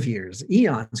millions of years,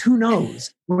 eons, who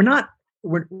knows?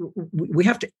 We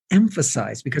have to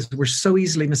emphasize, because we're so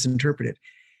easily misinterpreted.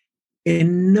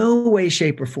 In no way,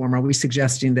 shape, or form are we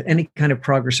suggesting that any kind of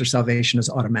progress or salvation is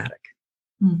automatic.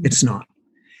 It's not.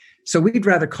 So we'd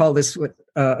rather call this what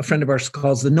a friend of ours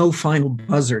calls the no final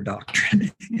buzzer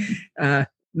doctrine.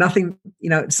 Nothing,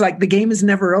 it's like the game is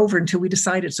never over until we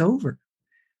decide it's over.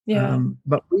 Yeah.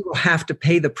 But we will have to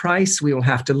pay the price. We will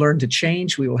have to learn to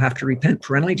change. We will have to repent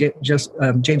perennially. James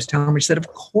Talmage said, of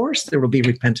course, there will be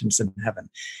repentance in heaven,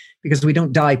 because we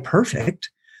don't die perfect.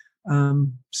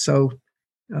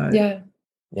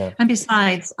 Yeah. And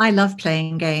besides, I love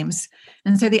playing games.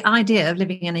 And so the idea of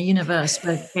living in a universe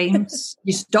where games,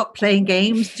 you stop playing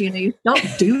games, you stop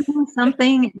doing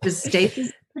something, the state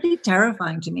is pretty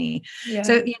terrifying to me. Yeah.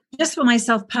 So just for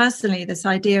myself personally, this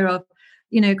idea of,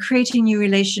 creating new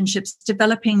relationships,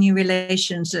 developing new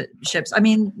relationships. I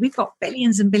mean, we've got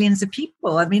billions and billions of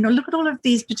people. I mean, look at all of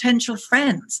these potential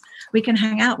friends we can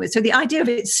hang out with. So the idea of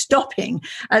it stopping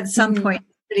at some point is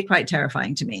really quite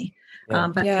terrifying to me.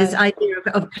 But this idea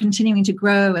of continuing to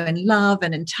grow and love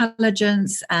and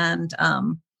intelligence and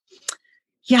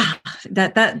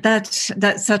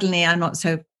that suddenly I'm not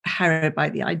so harrowed by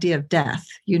the idea of death,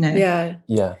 Yeah.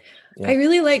 I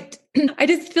really liked I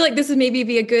just feel like this would maybe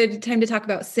be a good time to talk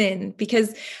about sin,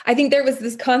 because I think there was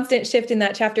this constant shift in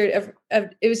that chapter of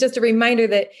it was just a reminder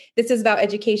that this is about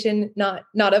education, not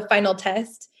a final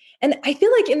test. And I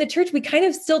feel like in the church, we kind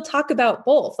of still talk about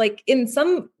both. Like in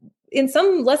some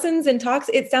lessons and talks,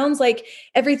 it sounds like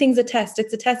everything's a test.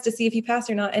 It's a test to see if you pass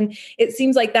or not. And it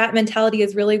seems like that mentality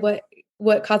is really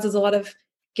what causes a lot of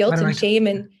guilt and shame.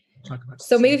 And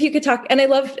so maybe if you could talk, and I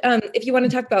love, if you want to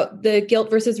talk about the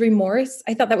guilt versus remorse,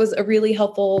 I thought that was a really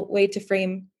helpful way to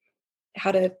frame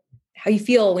how you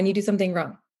feel when you do something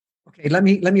wrong. Okay, let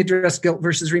me address guilt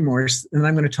versus remorse, and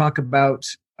I'm going to talk about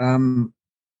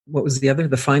what was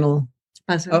the final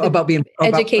about being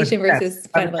education versus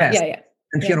final. Yeah.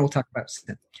 And Fiona will talk about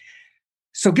sin.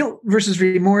 So guilt versus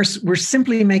remorse, we're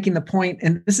simply making the point,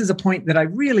 and this is a point that I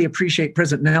really appreciate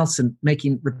President Nelson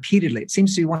making repeatedly. It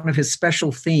seems to be one of his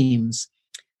special themes,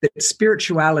 that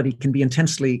spirituality can be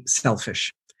intensely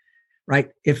selfish, right?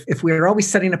 If we're always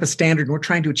setting up a standard and we're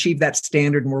trying to achieve that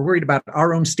standard and we're worried about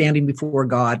our own standing before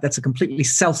God, that's a completely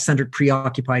self-centered,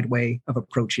 preoccupied way of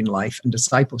approaching life and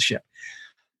discipleship.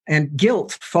 And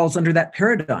guilt falls under that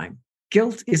paradigm.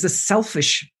 Guilt is a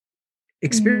selfish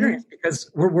experience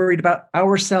because we're worried about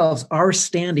ourselves, our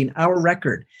standing, our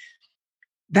record.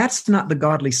 That's not the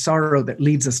godly sorrow that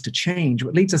leads us to change.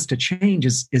 What leads us to change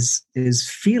is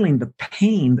feeling the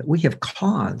pain that we have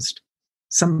caused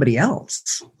somebody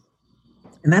else.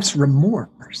 And that's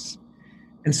remorse.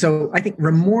 And so I think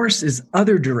remorse is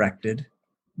other-directed.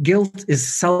 Guilt is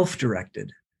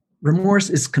self-directed.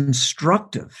 Remorse is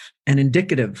constructive and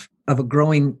indicative of a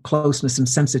growing closeness and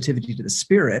sensitivity to the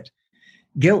Spirit.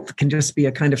 Guilt can just be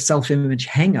a kind of self-image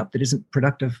hang-up that isn't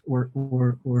productive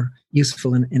or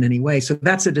useful in any way. So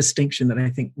that's a distinction that I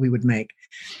think we would make.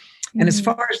 And as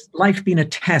far as life being a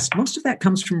test, most of that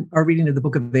comes from our reading of the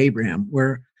book of Abraham,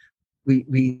 where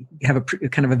we have a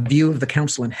kind of a view of the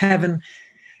council in heaven,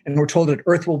 and we're told that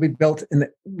earth will be built and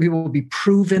that we will be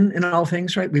proven in all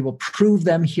things, right? We will prove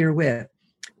them herewith.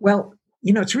 Well,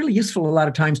 it's really useful a lot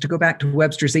of times to go back to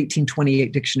Webster's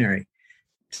 1828 dictionary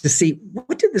to see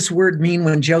what did this word mean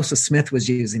when Joseph Smith was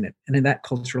using it and in that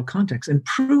cultural context. And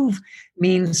prove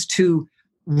means to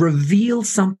reveal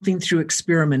something through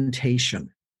experimentation.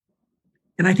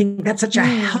 And I think that's such a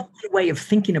healthy way of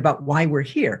thinking about why we're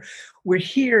here. We're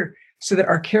here so that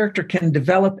our character can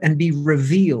develop and be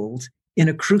revealed in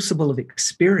a crucible of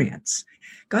experience.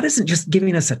 God isn't just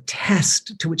giving us a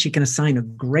test to which he can assign a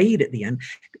grade at the end.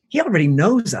 He already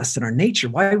knows us and our nature.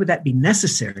 Why would that be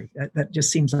necessary? That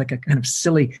just seems like a kind of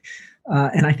silly,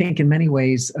 and I think in many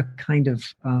ways, a kind of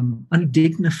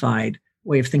undignified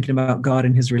way of thinking about God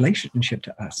and his relationship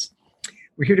to us.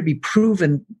 We're here to be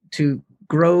proven, to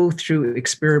grow through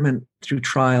experiment, through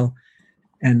trial,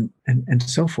 and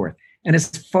so forth. And as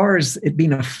far as it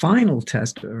being a final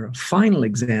test or a final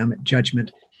exam at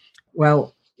judgment,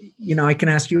 well, I can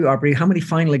ask you, Aubrey, how many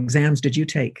final exams did you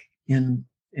take in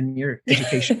your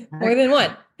education? More than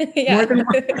one. Yeah. More than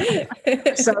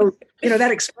one. So,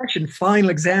 that expression, final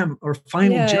exam or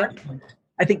final judgment,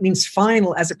 I think means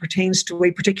final as it pertains to a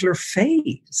particular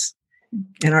phase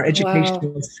in our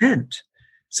educational ascent.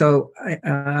 So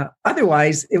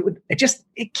otherwise it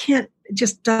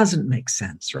just doesn't make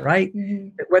sense, right?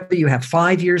 Mm-hmm. Whether you have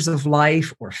 5 years of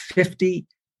life or 50,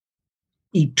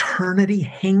 eternity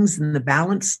hangs in the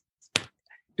balance,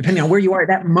 depending on where you are at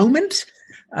that moment.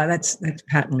 That's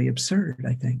patently absurd,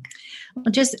 I think.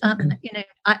 Well, just,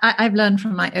 I've learned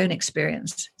from my own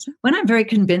experience. When I'm very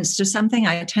convinced of something,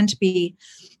 I tend to be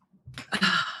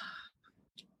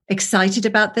excited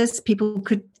about this. People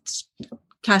could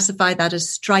classify that as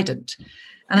strident,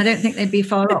 and I don't think they'd be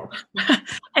far off.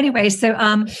 Anyway, so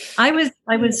I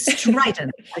was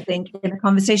strident, I think, in a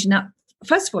conversation. Now,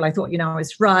 first of all, I thought, I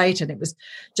was right, and it was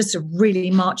just a really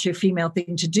macho female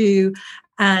thing to do.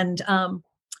 And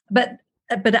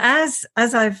but as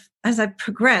I've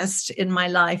progressed in my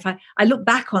life, I look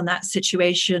back on that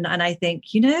situation and I think,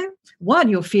 one,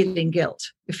 you're feeling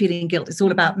guilt. You're feeling guilt. It's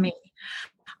all about me.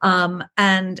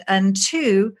 And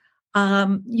two,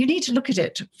 you need to look at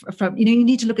it from, you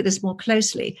need to look at this more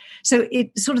closely. So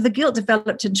it sort of the guilt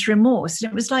developed into remorse.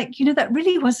 And it was like, that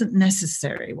really wasn't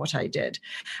necessary what I did.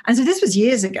 And so this was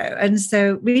years ago. And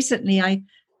so recently I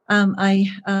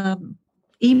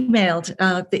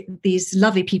emailed these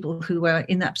lovely people who were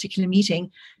in that particular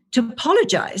meeting to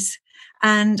apologize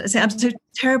and say, I'm so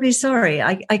terribly sorry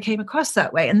I came across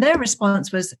that way. And their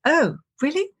response was, oh,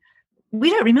 really?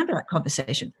 We don't remember that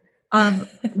conversation. When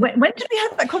did we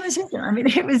have that conversation? I mean,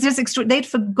 it was just extraordinary. They'd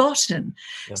forgotten.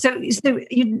 Yeah. So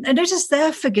you notice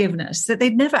their forgiveness, that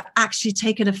they'd never actually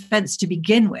taken offense to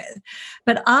begin with.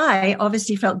 But I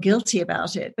obviously felt guilty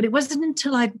about it. But it wasn't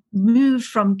until I moved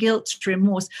from guilt to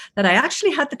remorse that I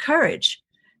actually had the courage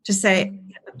to say,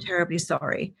 I'm terribly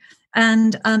sorry.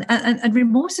 And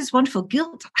remorse is wonderful.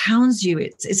 Guilt hounds you.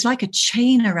 It's like a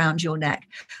chain around your neck.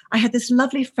 I had this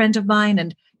lovely friend of mine,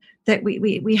 and that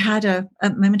we had a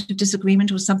moment of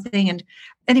disagreement or something. And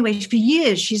anyway, for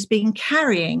years, she's been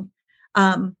carrying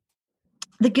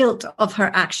the guilt of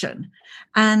her action.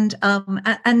 And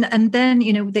then,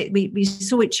 we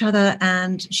saw each other,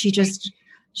 and she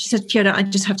said, Fiona, I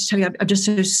just have to tell you, I'm just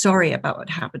so sorry about what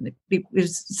happened. It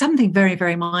was something very,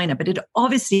 very minor, but it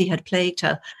obviously had plagued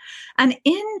her. And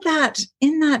in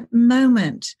that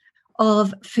moment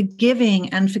of forgiving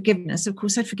and forgiveness, of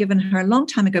course, I'd forgiven her a long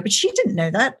time ago, but she didn't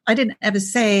know that. I didn't ever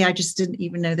say, I just didn't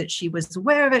even know that she was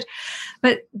aware of it.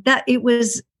 But that it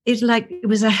was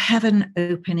a heaven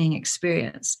opening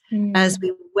experience as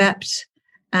we wept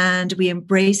and we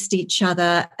embraced each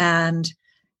other, and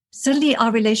suddenly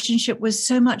our relationship was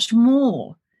so much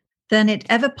more than it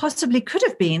ever possibly could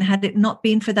have been had it not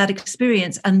been for that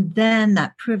experience. And then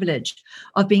that privilege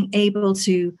of being able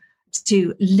to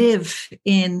live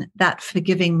in that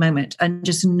forgiving moment and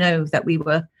just know that we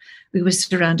were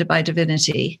surrounded by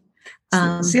divinity.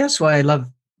 See, that's why I love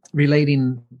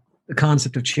relating the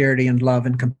concept of charity and love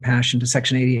and compassion to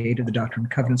section 88 of the Doctrine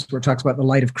and Covenants, where it talks about the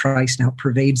light of Christ and how it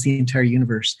pervades the entire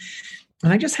universe.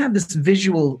 And I just have this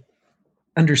visual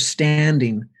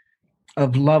understanding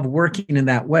of love working in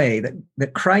that way,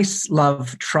 that Christ's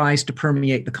love tries to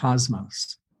permeate the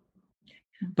cosmos.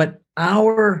 But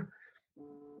our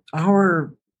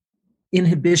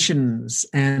inhibitions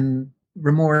and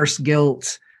remorse,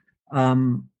 guilt,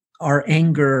 our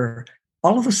anger,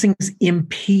 all of those things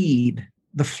impede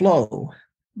the flow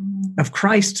of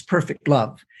Christ's perfect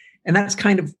love. And that's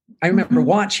I remember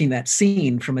watching that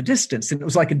scene from a distance, and it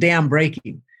was like a dam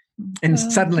breaking. And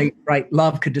suddenly, right,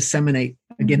 love could disseminate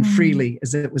again freely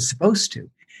as it was supposed to.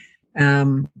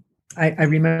 I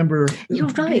remember. You're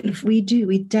right. We do.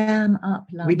 We dam up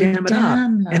love. We dam it up.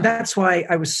 Love. And that's why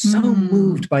I was so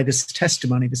moved by this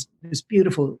testimony, this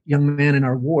beautiful young man in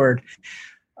our ward.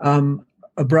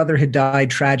 A brother had died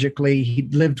tragically.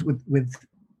 He'd lived with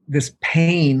this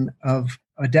pain of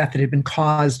a death that had been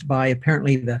caused by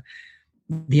apparently the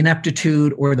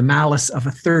ineptitude or the malice of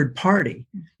a third party.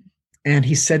 And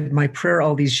he said, my prayer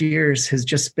all these years has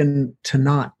just been to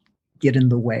not get in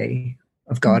the way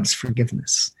of God's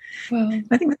forgiveness. Wow.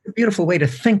 I think that's a beautiful way to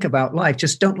think about life.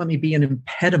 Just don't let me be an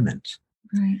impediment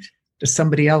to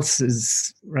somebody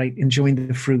else's, enjoying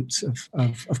the fruits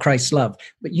of Christ's love.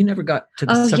 But you never got to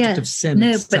the subject of sin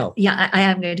itself. But I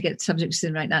am going to get to the subject of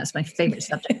sin right now. It's my favorite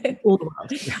subject in all the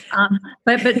world.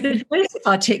 But Joseph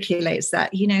articulates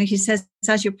that, he says,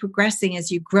 as you're progressing, as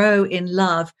you grow in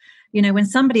love, when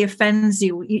somebody offends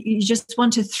you, you just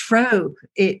want to throw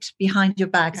it behind your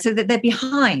back so that they're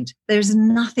behind. There's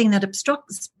nothing that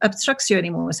obstructs you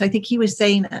anymore. So I think he was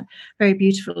saying that very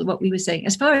beautiful, what we were saying.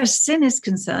 As far as sin is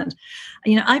concerned,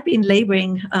 I've been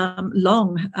laboring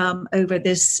long over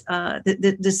this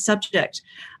subject.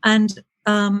 And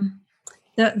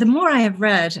the more I have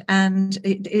read, and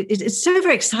it's so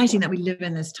very exciting that we live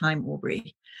in this time,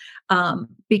 Aubrey,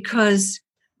 because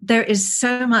there is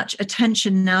so much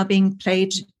attention now being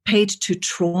paid to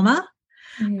trauma.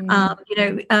 So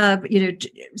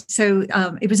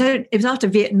it was after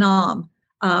Vietnam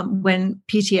when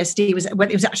PTSD was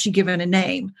actually given a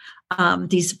name.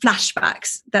 These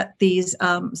flashbacks that these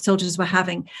soldiers were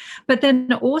having, but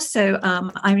then also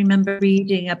I remember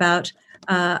reading about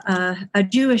a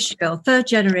Jewish girl, third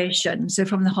generation, so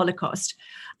from the Holocaust.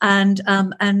 And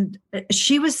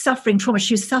she was suffering trauma.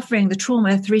 She was suffering the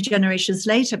trauma 3 generations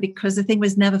later because the thing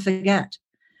was never forget.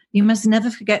 You must never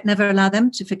forget, never allow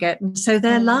them to forget. And so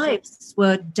their lives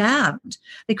were damned.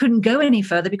 They couldn't go any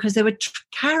further because they were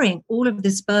carrying all of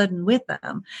this burden with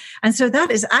them. And so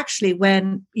that is actually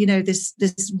when,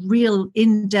 this real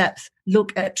in-depth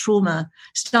look at trauma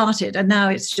started. And now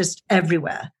it's just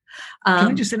everywhere. Can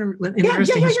I just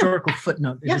interesting historical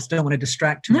footnote? I just don't want to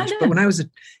distract too much. But when I was a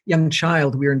young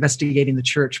child, we were investigating the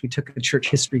church. We took a church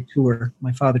history tour.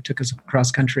 My father took us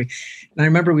across country. And I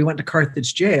remember we went to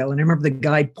Carthage jail. And I remember the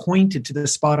guide pointed to the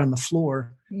spot on the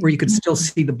floor where you could still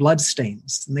see the blood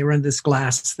stains. And they were in this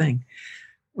glass thing.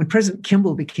 When President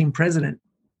Kimball became president,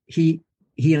 he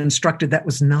instructed that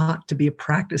was not to be a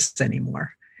practice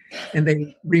anymore. And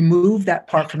they removed that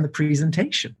part from the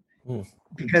presentation.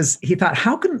 Because he thought,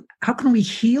 how can we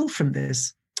heal from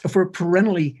this if we're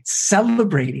perennially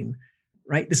celebrating,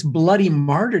 right? This bloody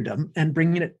martyrdom and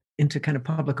bringing it into kind of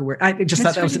public awareness. I just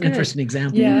thought that was an interesting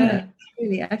example. Yeah.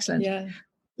 Really excellent. Yeah.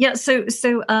 Yeah. So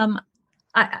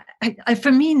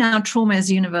for me now, trauma is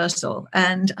universal,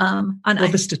 and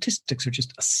the statistics are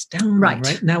just astounding.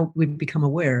 Right now, we've become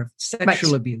aware of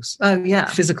sexual abuse. Oh yeah,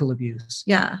 physical abuse.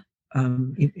 Yeah.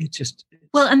 It's just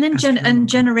and then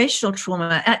generational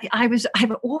trauma.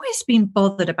 I've always been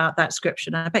bothered about that scripture,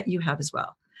 and I bet you have as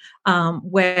well.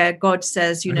 Where God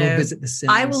says,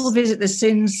 I will visit the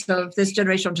sins of this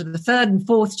generation onto the third and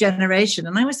fourth generation.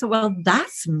 And I always thought, well,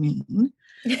 that's mean.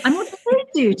 And what do they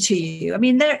do to you? I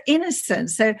mean, they're innocent.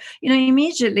 So,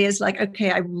 immediately it's like,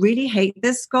 okay, I really hate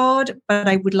this God, but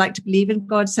I would like to believe in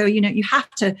God. So, you have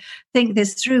to think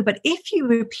this through. But if you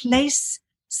replace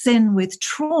sin with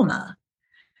trauma,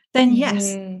 then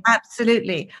yes,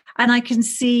 absolutely. And I can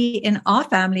see in our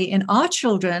family, in our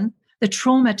children, the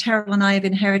trauma Terryl and I have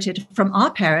inherited from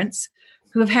our parents,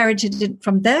 who have inherited it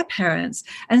from their parents.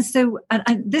 And so,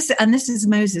 this is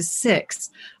Moses 6,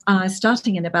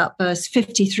 starting in about verse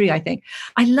 53, I think.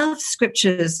 I love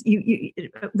scriptures,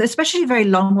 especially very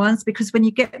long ones, because when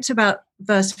you get to about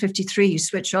verse 53, you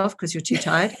switch off because you're too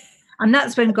tired. And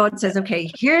that's when God says, okay,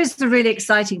 here's the really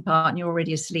exciting part, and you're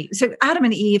already asleep. So Adam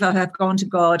and Eve have gone to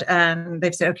God, and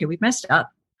they've said, okay, we've messed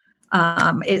up.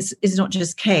 It's not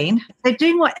just Cain. They're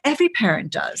doing what every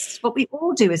parent does. What we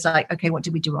all do is like, okay, what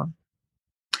did we do wrong?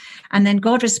 And then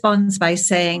God responds by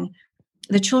saying,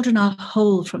 the children are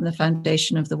whole from the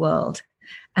foundation of the world.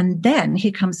 And then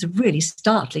here comes the really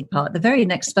startling part. The very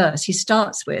next verse, he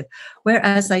starts with,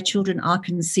 whereas thy children are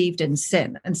conceived in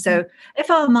sin. And so if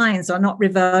our minds are not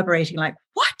reverberating like,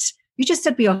 what? You just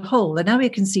said we are whole, and now we're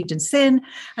conceived in sin.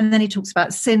 And then he talks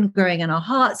about sin growing in our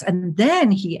hearts. And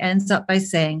then he ends up by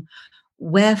saying,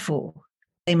 wherefore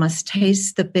they must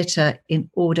taste the bitter in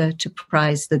order to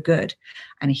prize the good.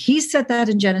 And he said that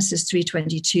in Genesis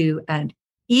 3:22, and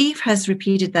Eve has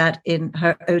repeated that in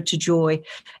her Ode to Joy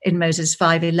in Moses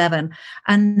 5:11.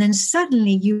 And then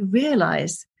suddenly you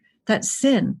realize that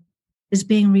sin is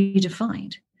being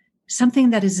redefined,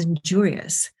 something that is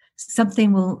injurious,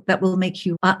 something that will make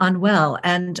you unwell.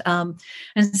 And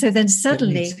so then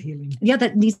suddenly,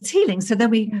 that needs healing. So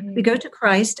then we go to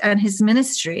Christ and his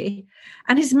ministry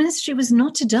was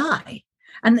not to die.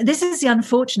 And this is the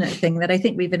unfortunate thing that I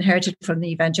think we've inherited from the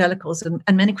evangelicals and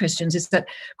many Christians, is that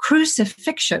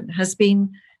crucifixion has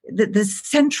been the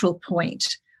central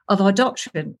point of our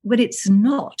doctrine, when it's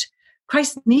not.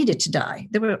 Christ needed to die.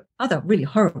 There were other really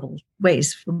horrible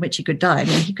ways from which he could die. I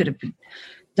mean, he could have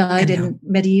died in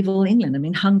medieval England. I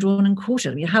mean, hung, drawn, and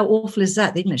quartered. I mean, how awful is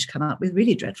that? The English come up with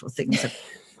really dreadful things.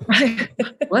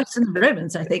 Worse than the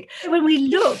Romans, I think. When we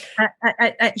look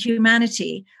at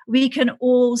humanity, we can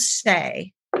all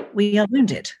say we are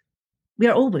wounded. We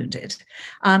are all wounded.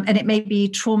 And it may be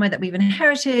trauma that we've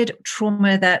inherited,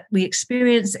 trauma that we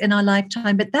experience in our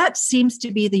lifetime, but that seems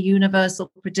to be the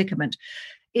universal predicament,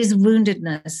 is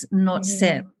woundedness, not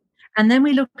sin. And then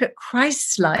we look at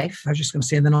Christ's life. I was just going to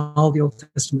say, and then all the Old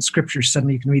Testament scriptures,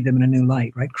 suddenly you can read them in a new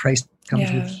light, right? Christ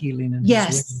comes with healing. And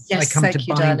yes, I come to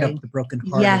bind up the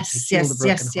brokenhearted. Yes.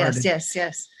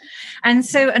 And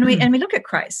so, and we look at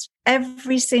Christ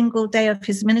every single day of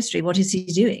his ministry. What is he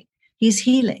doing? He's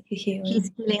healing.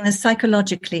 He's healing the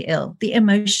psychologically ill, the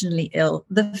emotionally ill,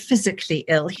 the physically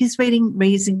ill. He's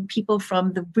raising people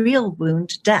from the real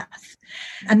wound, death.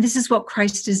 And this is what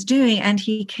Christ is doing. And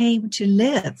he came to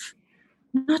live,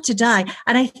 not to die.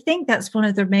 And I think that's one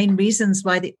of the main reasons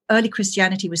why the early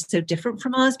Christianity was so different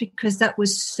from ours, because that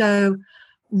was so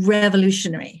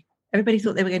revolutionary. Everybody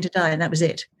thought they were going to die, and that was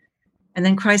it. And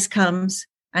then Christ comes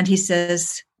and he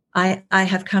says, I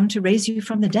have come to raise you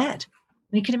from the dead.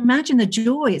 And you can imagine the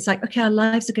joy. It's like, okay, our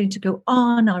lives are going to go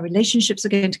on. Our relationships are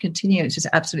going to continue. It's just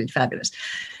absolutely fabulous.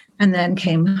 And then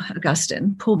came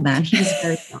Augustine. Poor man. He was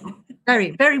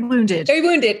very, very wounded. Very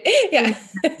wounded. Yeah.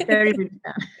 Very wounded.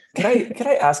 Could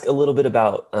I ask a little bit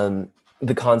about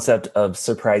the concept of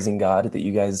surprising God that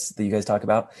you guys talk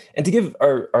about? And to give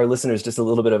our listeners just a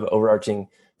little bit of overarching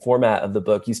format of the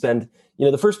book, you spend,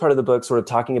 the first part of the book sort of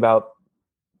talking about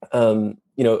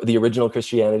the original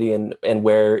Christianity and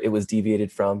where it was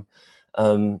deviated from,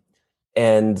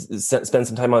 and spend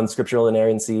some time on scriptural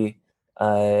inerrancy.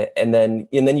 And then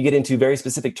you get into very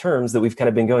specific terms that we've kind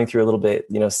of been going through a little bit,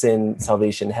 sin,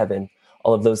 salvation, heaven,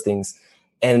 all of those things.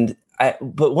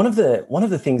 But one of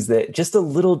the things that, just a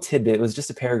little tidbit, it was just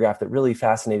a paragraph that really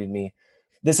fascinated me.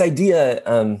 This idea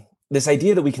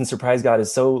that we can surprise God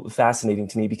is so fascinating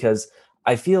to me, because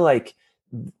I feel like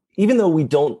even though we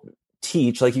don't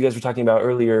teach, like you guys were talking about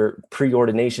earlier,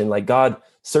 preordination, like God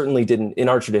certainly didn't, in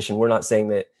our tradition, we're not saying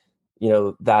that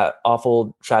that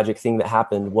awful, tragic thing that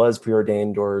happened was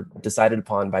preordained or decided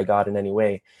upon by God in any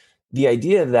way. The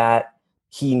idea that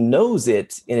he knows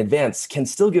it in advance can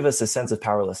still give us a sense of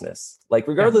powerlessness. Like,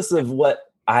 regardless of what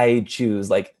I choose,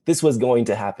 like, this was going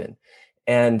to happen.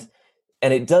 And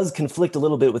it does conflict a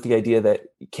little bit with the idea that,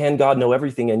 can God know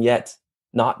everything and yet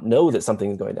not know that something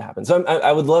is going to happen? So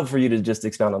I would love for you to just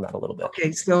expound on that a little bit.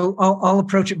 Okay, so I'll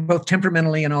approach it both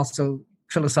temperamentally and also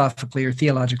philosophically or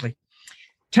theologically.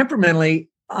 Temperamentally,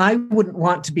 I wouldn't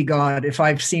want to be God if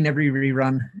I've seen every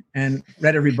rerun and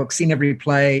read every book, seen every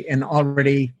play, and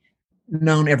already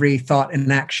known every thought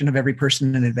and action of every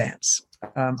person in advance.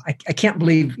 I can't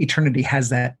believe eternity has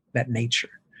that nature.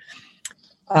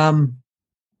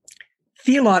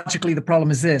 Theologically, the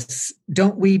problem is this: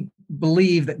 don't we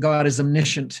believe that God is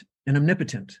omniscient and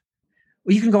omnipotent?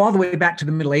 Well, you can go all the way back to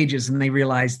the Middle Ages and they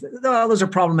realized that, those are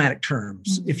problematic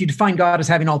terms. Mm-hmm. If you define God as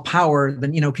having all power,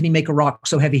 then, can he make a rock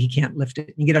so heavy he can't lift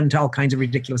it? You get into all kinds of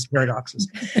ridiculous paradoxes.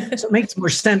 So it makes more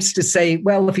sense to say,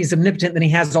 well, if he's omnipotent, then he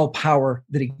has all power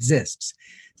that exists.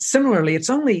 Similarly, it's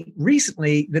only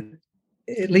recently that,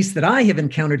 at least that I have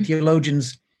encountered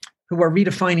theologians who are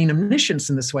redefining omniscience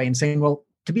in this way and saying, well,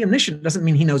 to be omniscient doesn't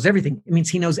mean he knows everything. It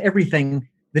means he knows everything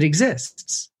that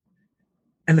exists.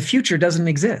 And the future doesn't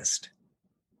exist.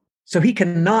 So he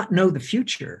cannot know the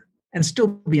future and still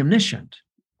be omniscient.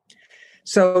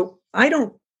 So I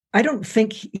don't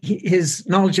think his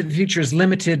knowledge of the future is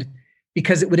limited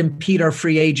because it would impede our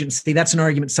free agency. That's an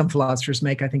argument some philosophers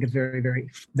make. I think it's very, very,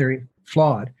 very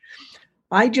flawed.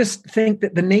 I just think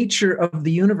that the nature of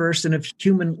the universe and of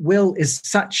human will is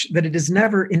such that it is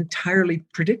never entirely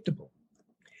predictable.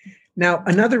 Now,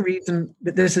 another reason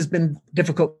that this has been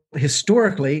difficult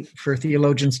historically for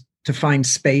theologians to find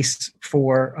space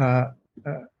for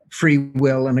free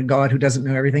will and a God who doesn't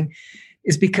know everything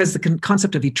is because the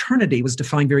concept of eternity was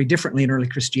defined very differently in early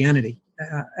Christianity,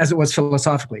 as it was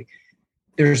philosophically.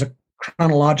 There's a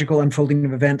chronological unfolding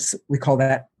of events. We call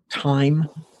that time.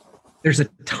 There's a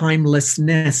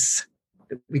timelessness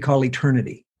that we call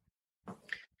eternity.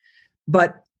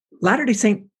 But Latter-day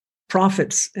Saint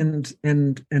prophets and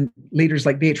leaders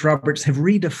like B.H. Roberts have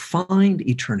redefined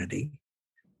eternity.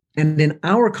 And in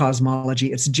our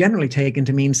cosmology, it's generally taken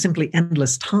to mean simply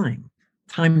endless time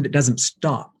that doesn't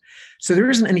stop. So there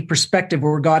isn't any perspective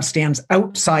where God stands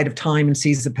outside of time and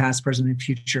sees the past, present, and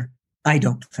future, I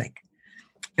don't think.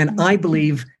 And I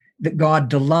believe that God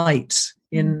delights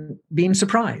in being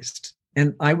surprised.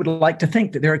 And I would like to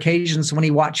think that there are occasions when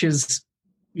he watches,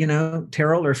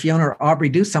 Terryl or Fiona or Aubrey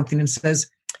do something and says,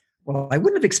 well, I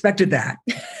wouldn't have expected that.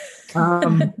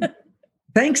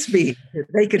 Thanks be.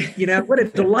 They could, what a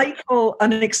delightful,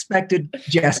 unexpected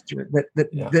gesture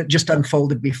that just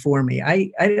unfolded before me.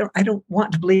 I don't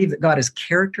want to believe that God is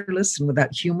characterless and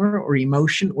without humor or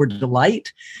emotion or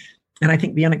delight. And I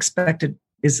think the unexpected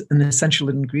is an essential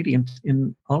ingredient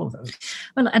in all of those.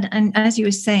 Well, and as you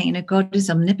were saying, God is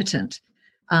omnipotent.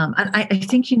 And I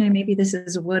think, maybe this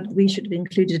is a word we should have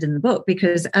included in the book,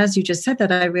 because as you just said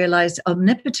that, I realized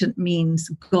omnipotent means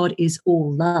God is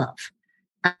all love.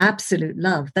 Absolute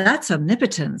love. That's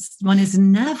omnipotence. One is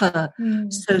never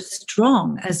so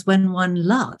strong as when one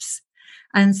loves.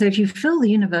 And so if you fill the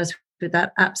universe with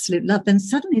that absolute love, then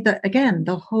suddenly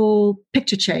the whole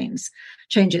picture changes.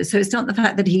 So it's not the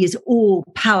fact that he is all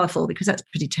powerful, because that's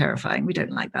pretty terrifying. We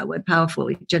don't like that word powerful.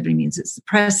 It generally means it's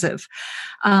oppressive.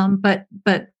 But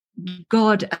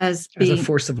God as being a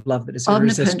force of love that is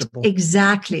irresistible.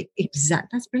 Exactly.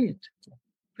 That's brilliant.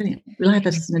 Brilliant. We'll have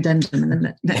that as an addendum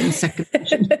in the second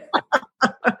edition.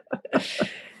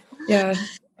 Yeah.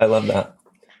 I love that.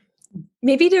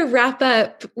 Maybe to wrap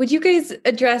up, would you guys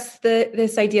address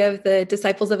this idea of the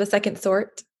disciples of a second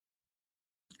sort?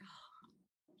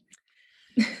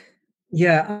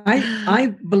 Yeah,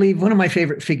 I believe one of my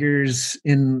favorite figures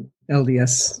in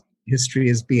LDS history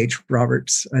is B.H.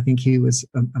 Roberts. I think he was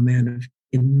a man of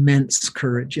immense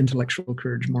courage, intellectual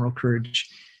courage, moral courage.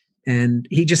 And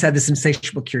he just had this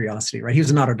insatiable curiosity, right? He was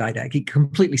an autodidact. He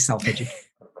completely self-educated.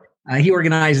 He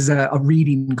organizes a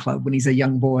reading club when he's a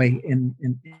young boy in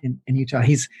Utah.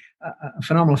 He's a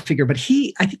phenomenal figure, but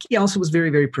I think he also was very,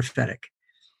 very prophetic.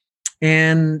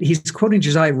 And he's quoting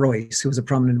Josiah Royce, who was a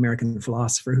prominent American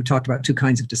philosopher, who talked about two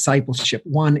kinds of discipleship.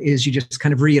 One is you just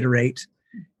kind of reiterate,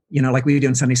 like we do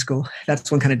in Sunday school.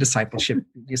 That's one kind of discipleship,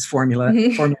 just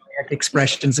formulaic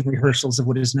expressions and rehearsals of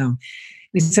what is known.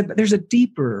 And he said, but there's a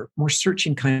deeper, more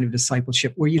searching kind of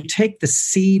discipleship where you take the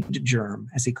seed germ,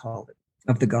 as he called it,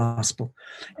 of the gospel,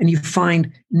 and you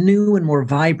find new and more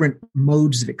vibrant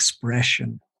modes of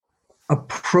expression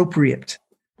appropriate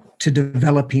to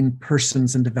developing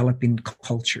persons and developing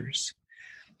cultures.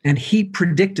 And he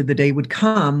predicted the day would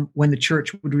come when the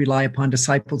church would rely upon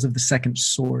disciples of the second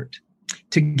sort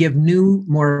to give new,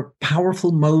 more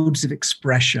powerful modes of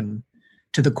expression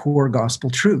to the core gospel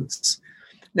truths.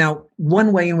 Now,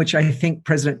 one way in which I think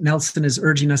President Nelson is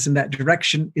urging us in that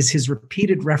direction is his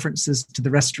repeated references to the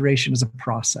restoration as a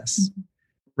process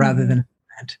rather than an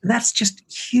event. And that's just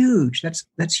huge.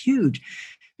 That's huge.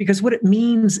 Because what it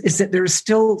means is that there is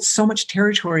still so much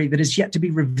territory that is yet to be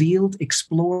revealed,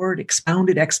 explored,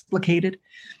 expounded, explicated.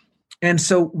 And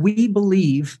so we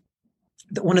believe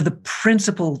that one of the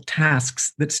principal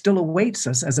tasks that still awaits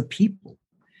us as a people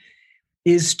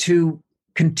is to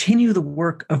continue the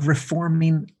work of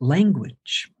reforming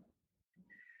language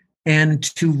and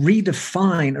to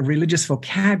redefine a religious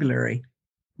vocabulary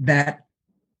that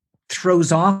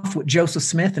throws off what Joseph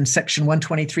Smith in section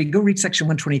 123, go read section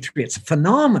 123. It's a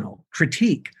phenomenal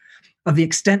critique of the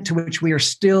extent to which we are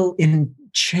still in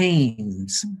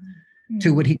chains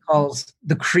to what he calls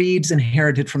the creeds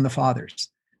inherited from the fathers.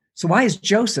 So why is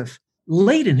Joseph,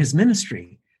 late in his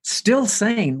ministry, still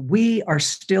saying we are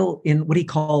still in what he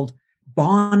called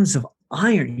bonds of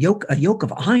iron, a yoke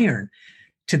of iron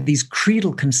to these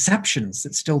creedal conceptions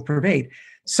that still pervade?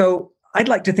 So I'd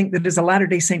like to think that as a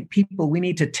Latter-day Saint people, we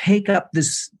need to take up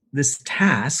this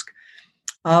task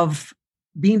of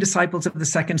being disciples of the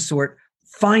second sort,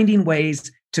 finding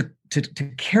ways to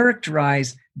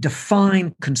characterize,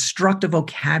 define, construct a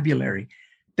vocabulary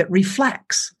that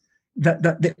reflects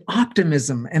the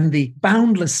optimism and the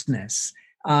boundlessness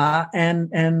and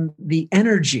the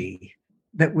energy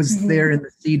that was there in the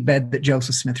seedbed that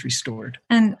Joseph Smith restored.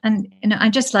 And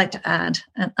I'd just like to add,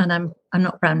 and I'm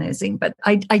not brown nosing, but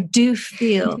I do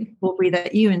feel, Aubrey,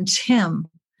 that you and Tim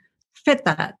fit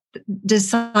that,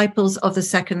 disciples of the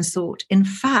second sort. In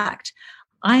fact,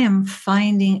 I am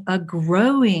finding a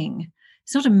growing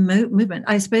sort of movement,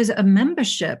 I suppose, a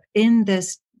membership in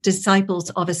this disciples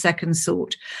of a second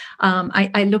sort.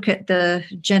 I look at the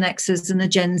Gen Xers and the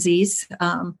Gen Zs,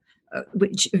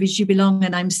 which you belong,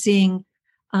 and I'm seeing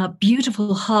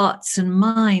beautiful hearts and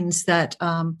minds that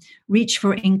reach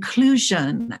for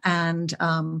inclusion and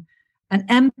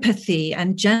empathy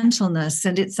and gentleness.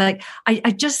 And it's like,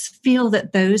 I just feel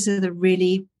that those are the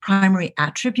really primary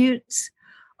attributes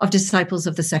of disciples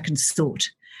of the second sort.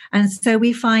 And so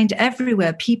we find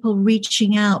everywhere people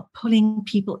reaching out, pulling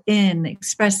people in,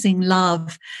 expressing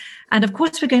love. And of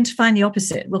course, we're going to find the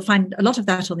opposite. We'll find a lot of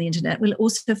that on the internet. We'll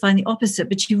also find the opposite,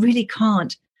 but you really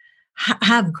can't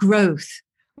have growth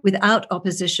without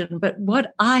opposition. But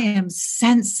what I am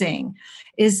sensing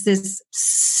is this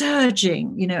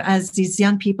surging, as these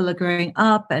young people are growing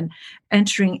up and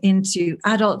entering into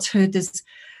adulthood, this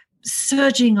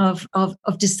surging of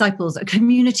disciples, a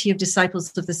community of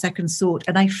disciples of the second sort.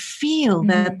 And I feel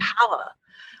their power.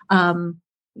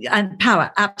 And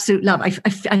power, absolute love. I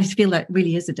feel that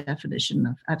really is a definition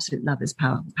of absolute love is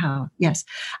power. Power, yes.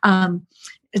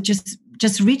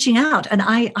 Just reaching out, and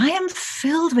I am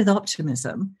filled with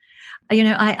optimism.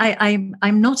 I'm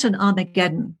not an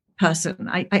Armageddon person.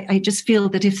 I just feel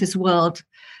that if this world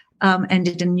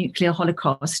ended in nuclear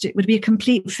holocaust, it would be a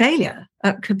complete failure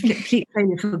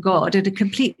for God and a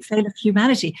complete failure for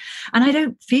humanity. And I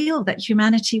don't feel that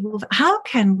humanity will. How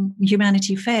can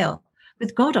humanity fail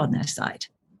with God on their side?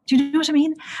 Do you know what I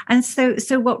mean? And so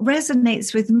what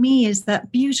resonates with me is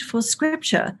that beautiful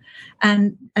scripture,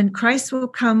 and Christ will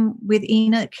come with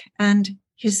Enoch and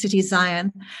his city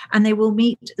Zion, and they will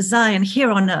meet Zion here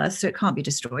on earth, so it can't be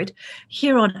destroyed,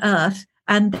 here on earth,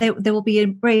 and there will be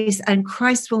embrace, and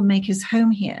Christ will make his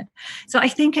home here. So I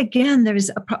think, again, there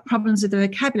is problems with the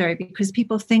vocabulary because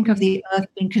people think of the earth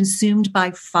being consumed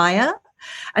by fire,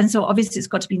 and so obviously it's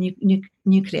got to be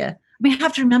nuclear. We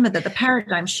have to remember that the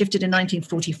paradigm shifted in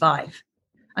 1945.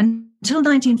 Until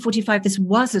 1945, this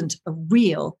wasn't a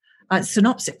real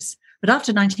synopsis. But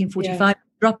after 1945,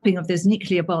 dropping of those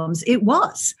nuclear bombs, it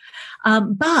was.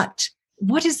 But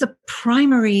what is the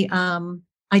primary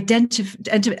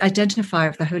identifier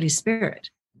of the Holy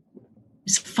Spirit?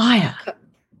 It's fire.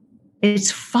 It's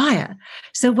fire.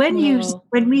 So when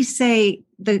we say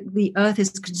the earth is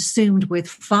consumed with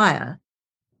fire,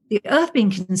 the earth being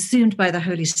consumed by the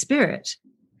Holy Spirit,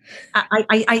 that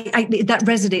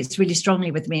resonates really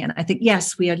strongly with me. And I think,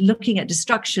 yes, we are looking at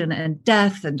destruction and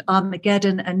death and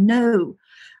Armageddon, and no,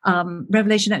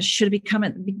 Revelation actually should have become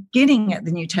at the beginning at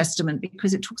the New Testament,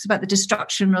 because it talks about the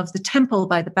destruction of the temple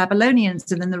by the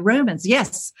Babylonians and then the Romans.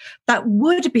 Yes, that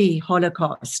would be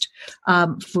Holocaust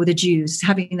for the Jews,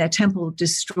 having their temple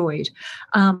destroyed.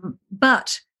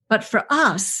 But for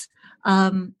us,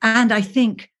 and I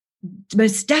think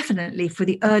most definitely for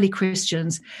the early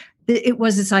Christians, it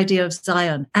was this idea of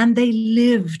Zion, and they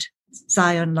lived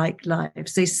Zion-like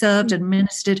lives. They served and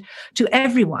ministered to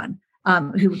everyone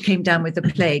who came down with the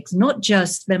plagues, not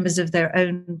just members of their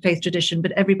own faith tradition,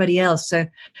 but everybody else.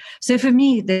 So for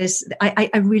me, I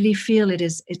really feel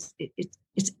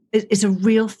it's a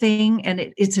real thing,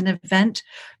 and it's an event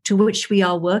to which we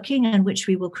are working and which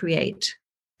we will create.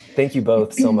 Thank you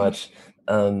both so much.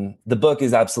 The book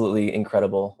is absolutely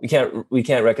incredible. We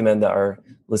can't recommend that our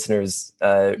listeners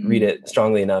read it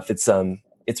strongly enough.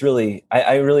 It's really,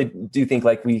 I really do think,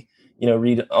 like we,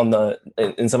 read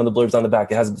in some of the blurbs on the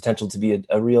back, it has the potential to be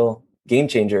a real game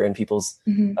changer in people's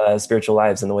spiritual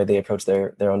lives and the way they approach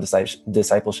their own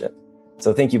discipleship.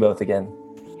 So thank you both again.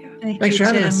 Thanks for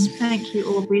having us. Thank you,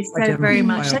 Aubrey, so very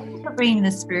much. Thank you for bringing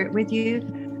the Spirit with you.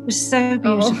 It was so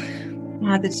beautiful to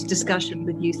have this discussion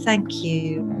with you. Thank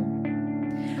you.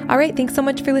 All right, thanks so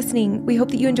much for listening. We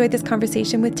hope that you enjoyed this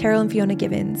conversation with Terryl and Fiona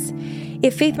Givens.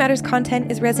 If Faith Matters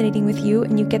content is resonating with you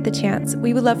and you get the chance,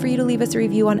 we would love for you to leave us a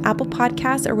review on Apple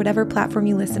Podcasts or whatever platform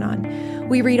you listen on.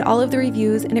 We read all of the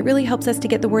reviews, and it really helps us to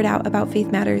get the word out about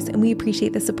Faith Matters, and we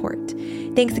appreciate the support.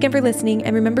 Thanks again for listening,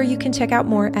 and remember, you can check out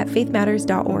more at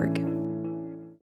faithmatters.org.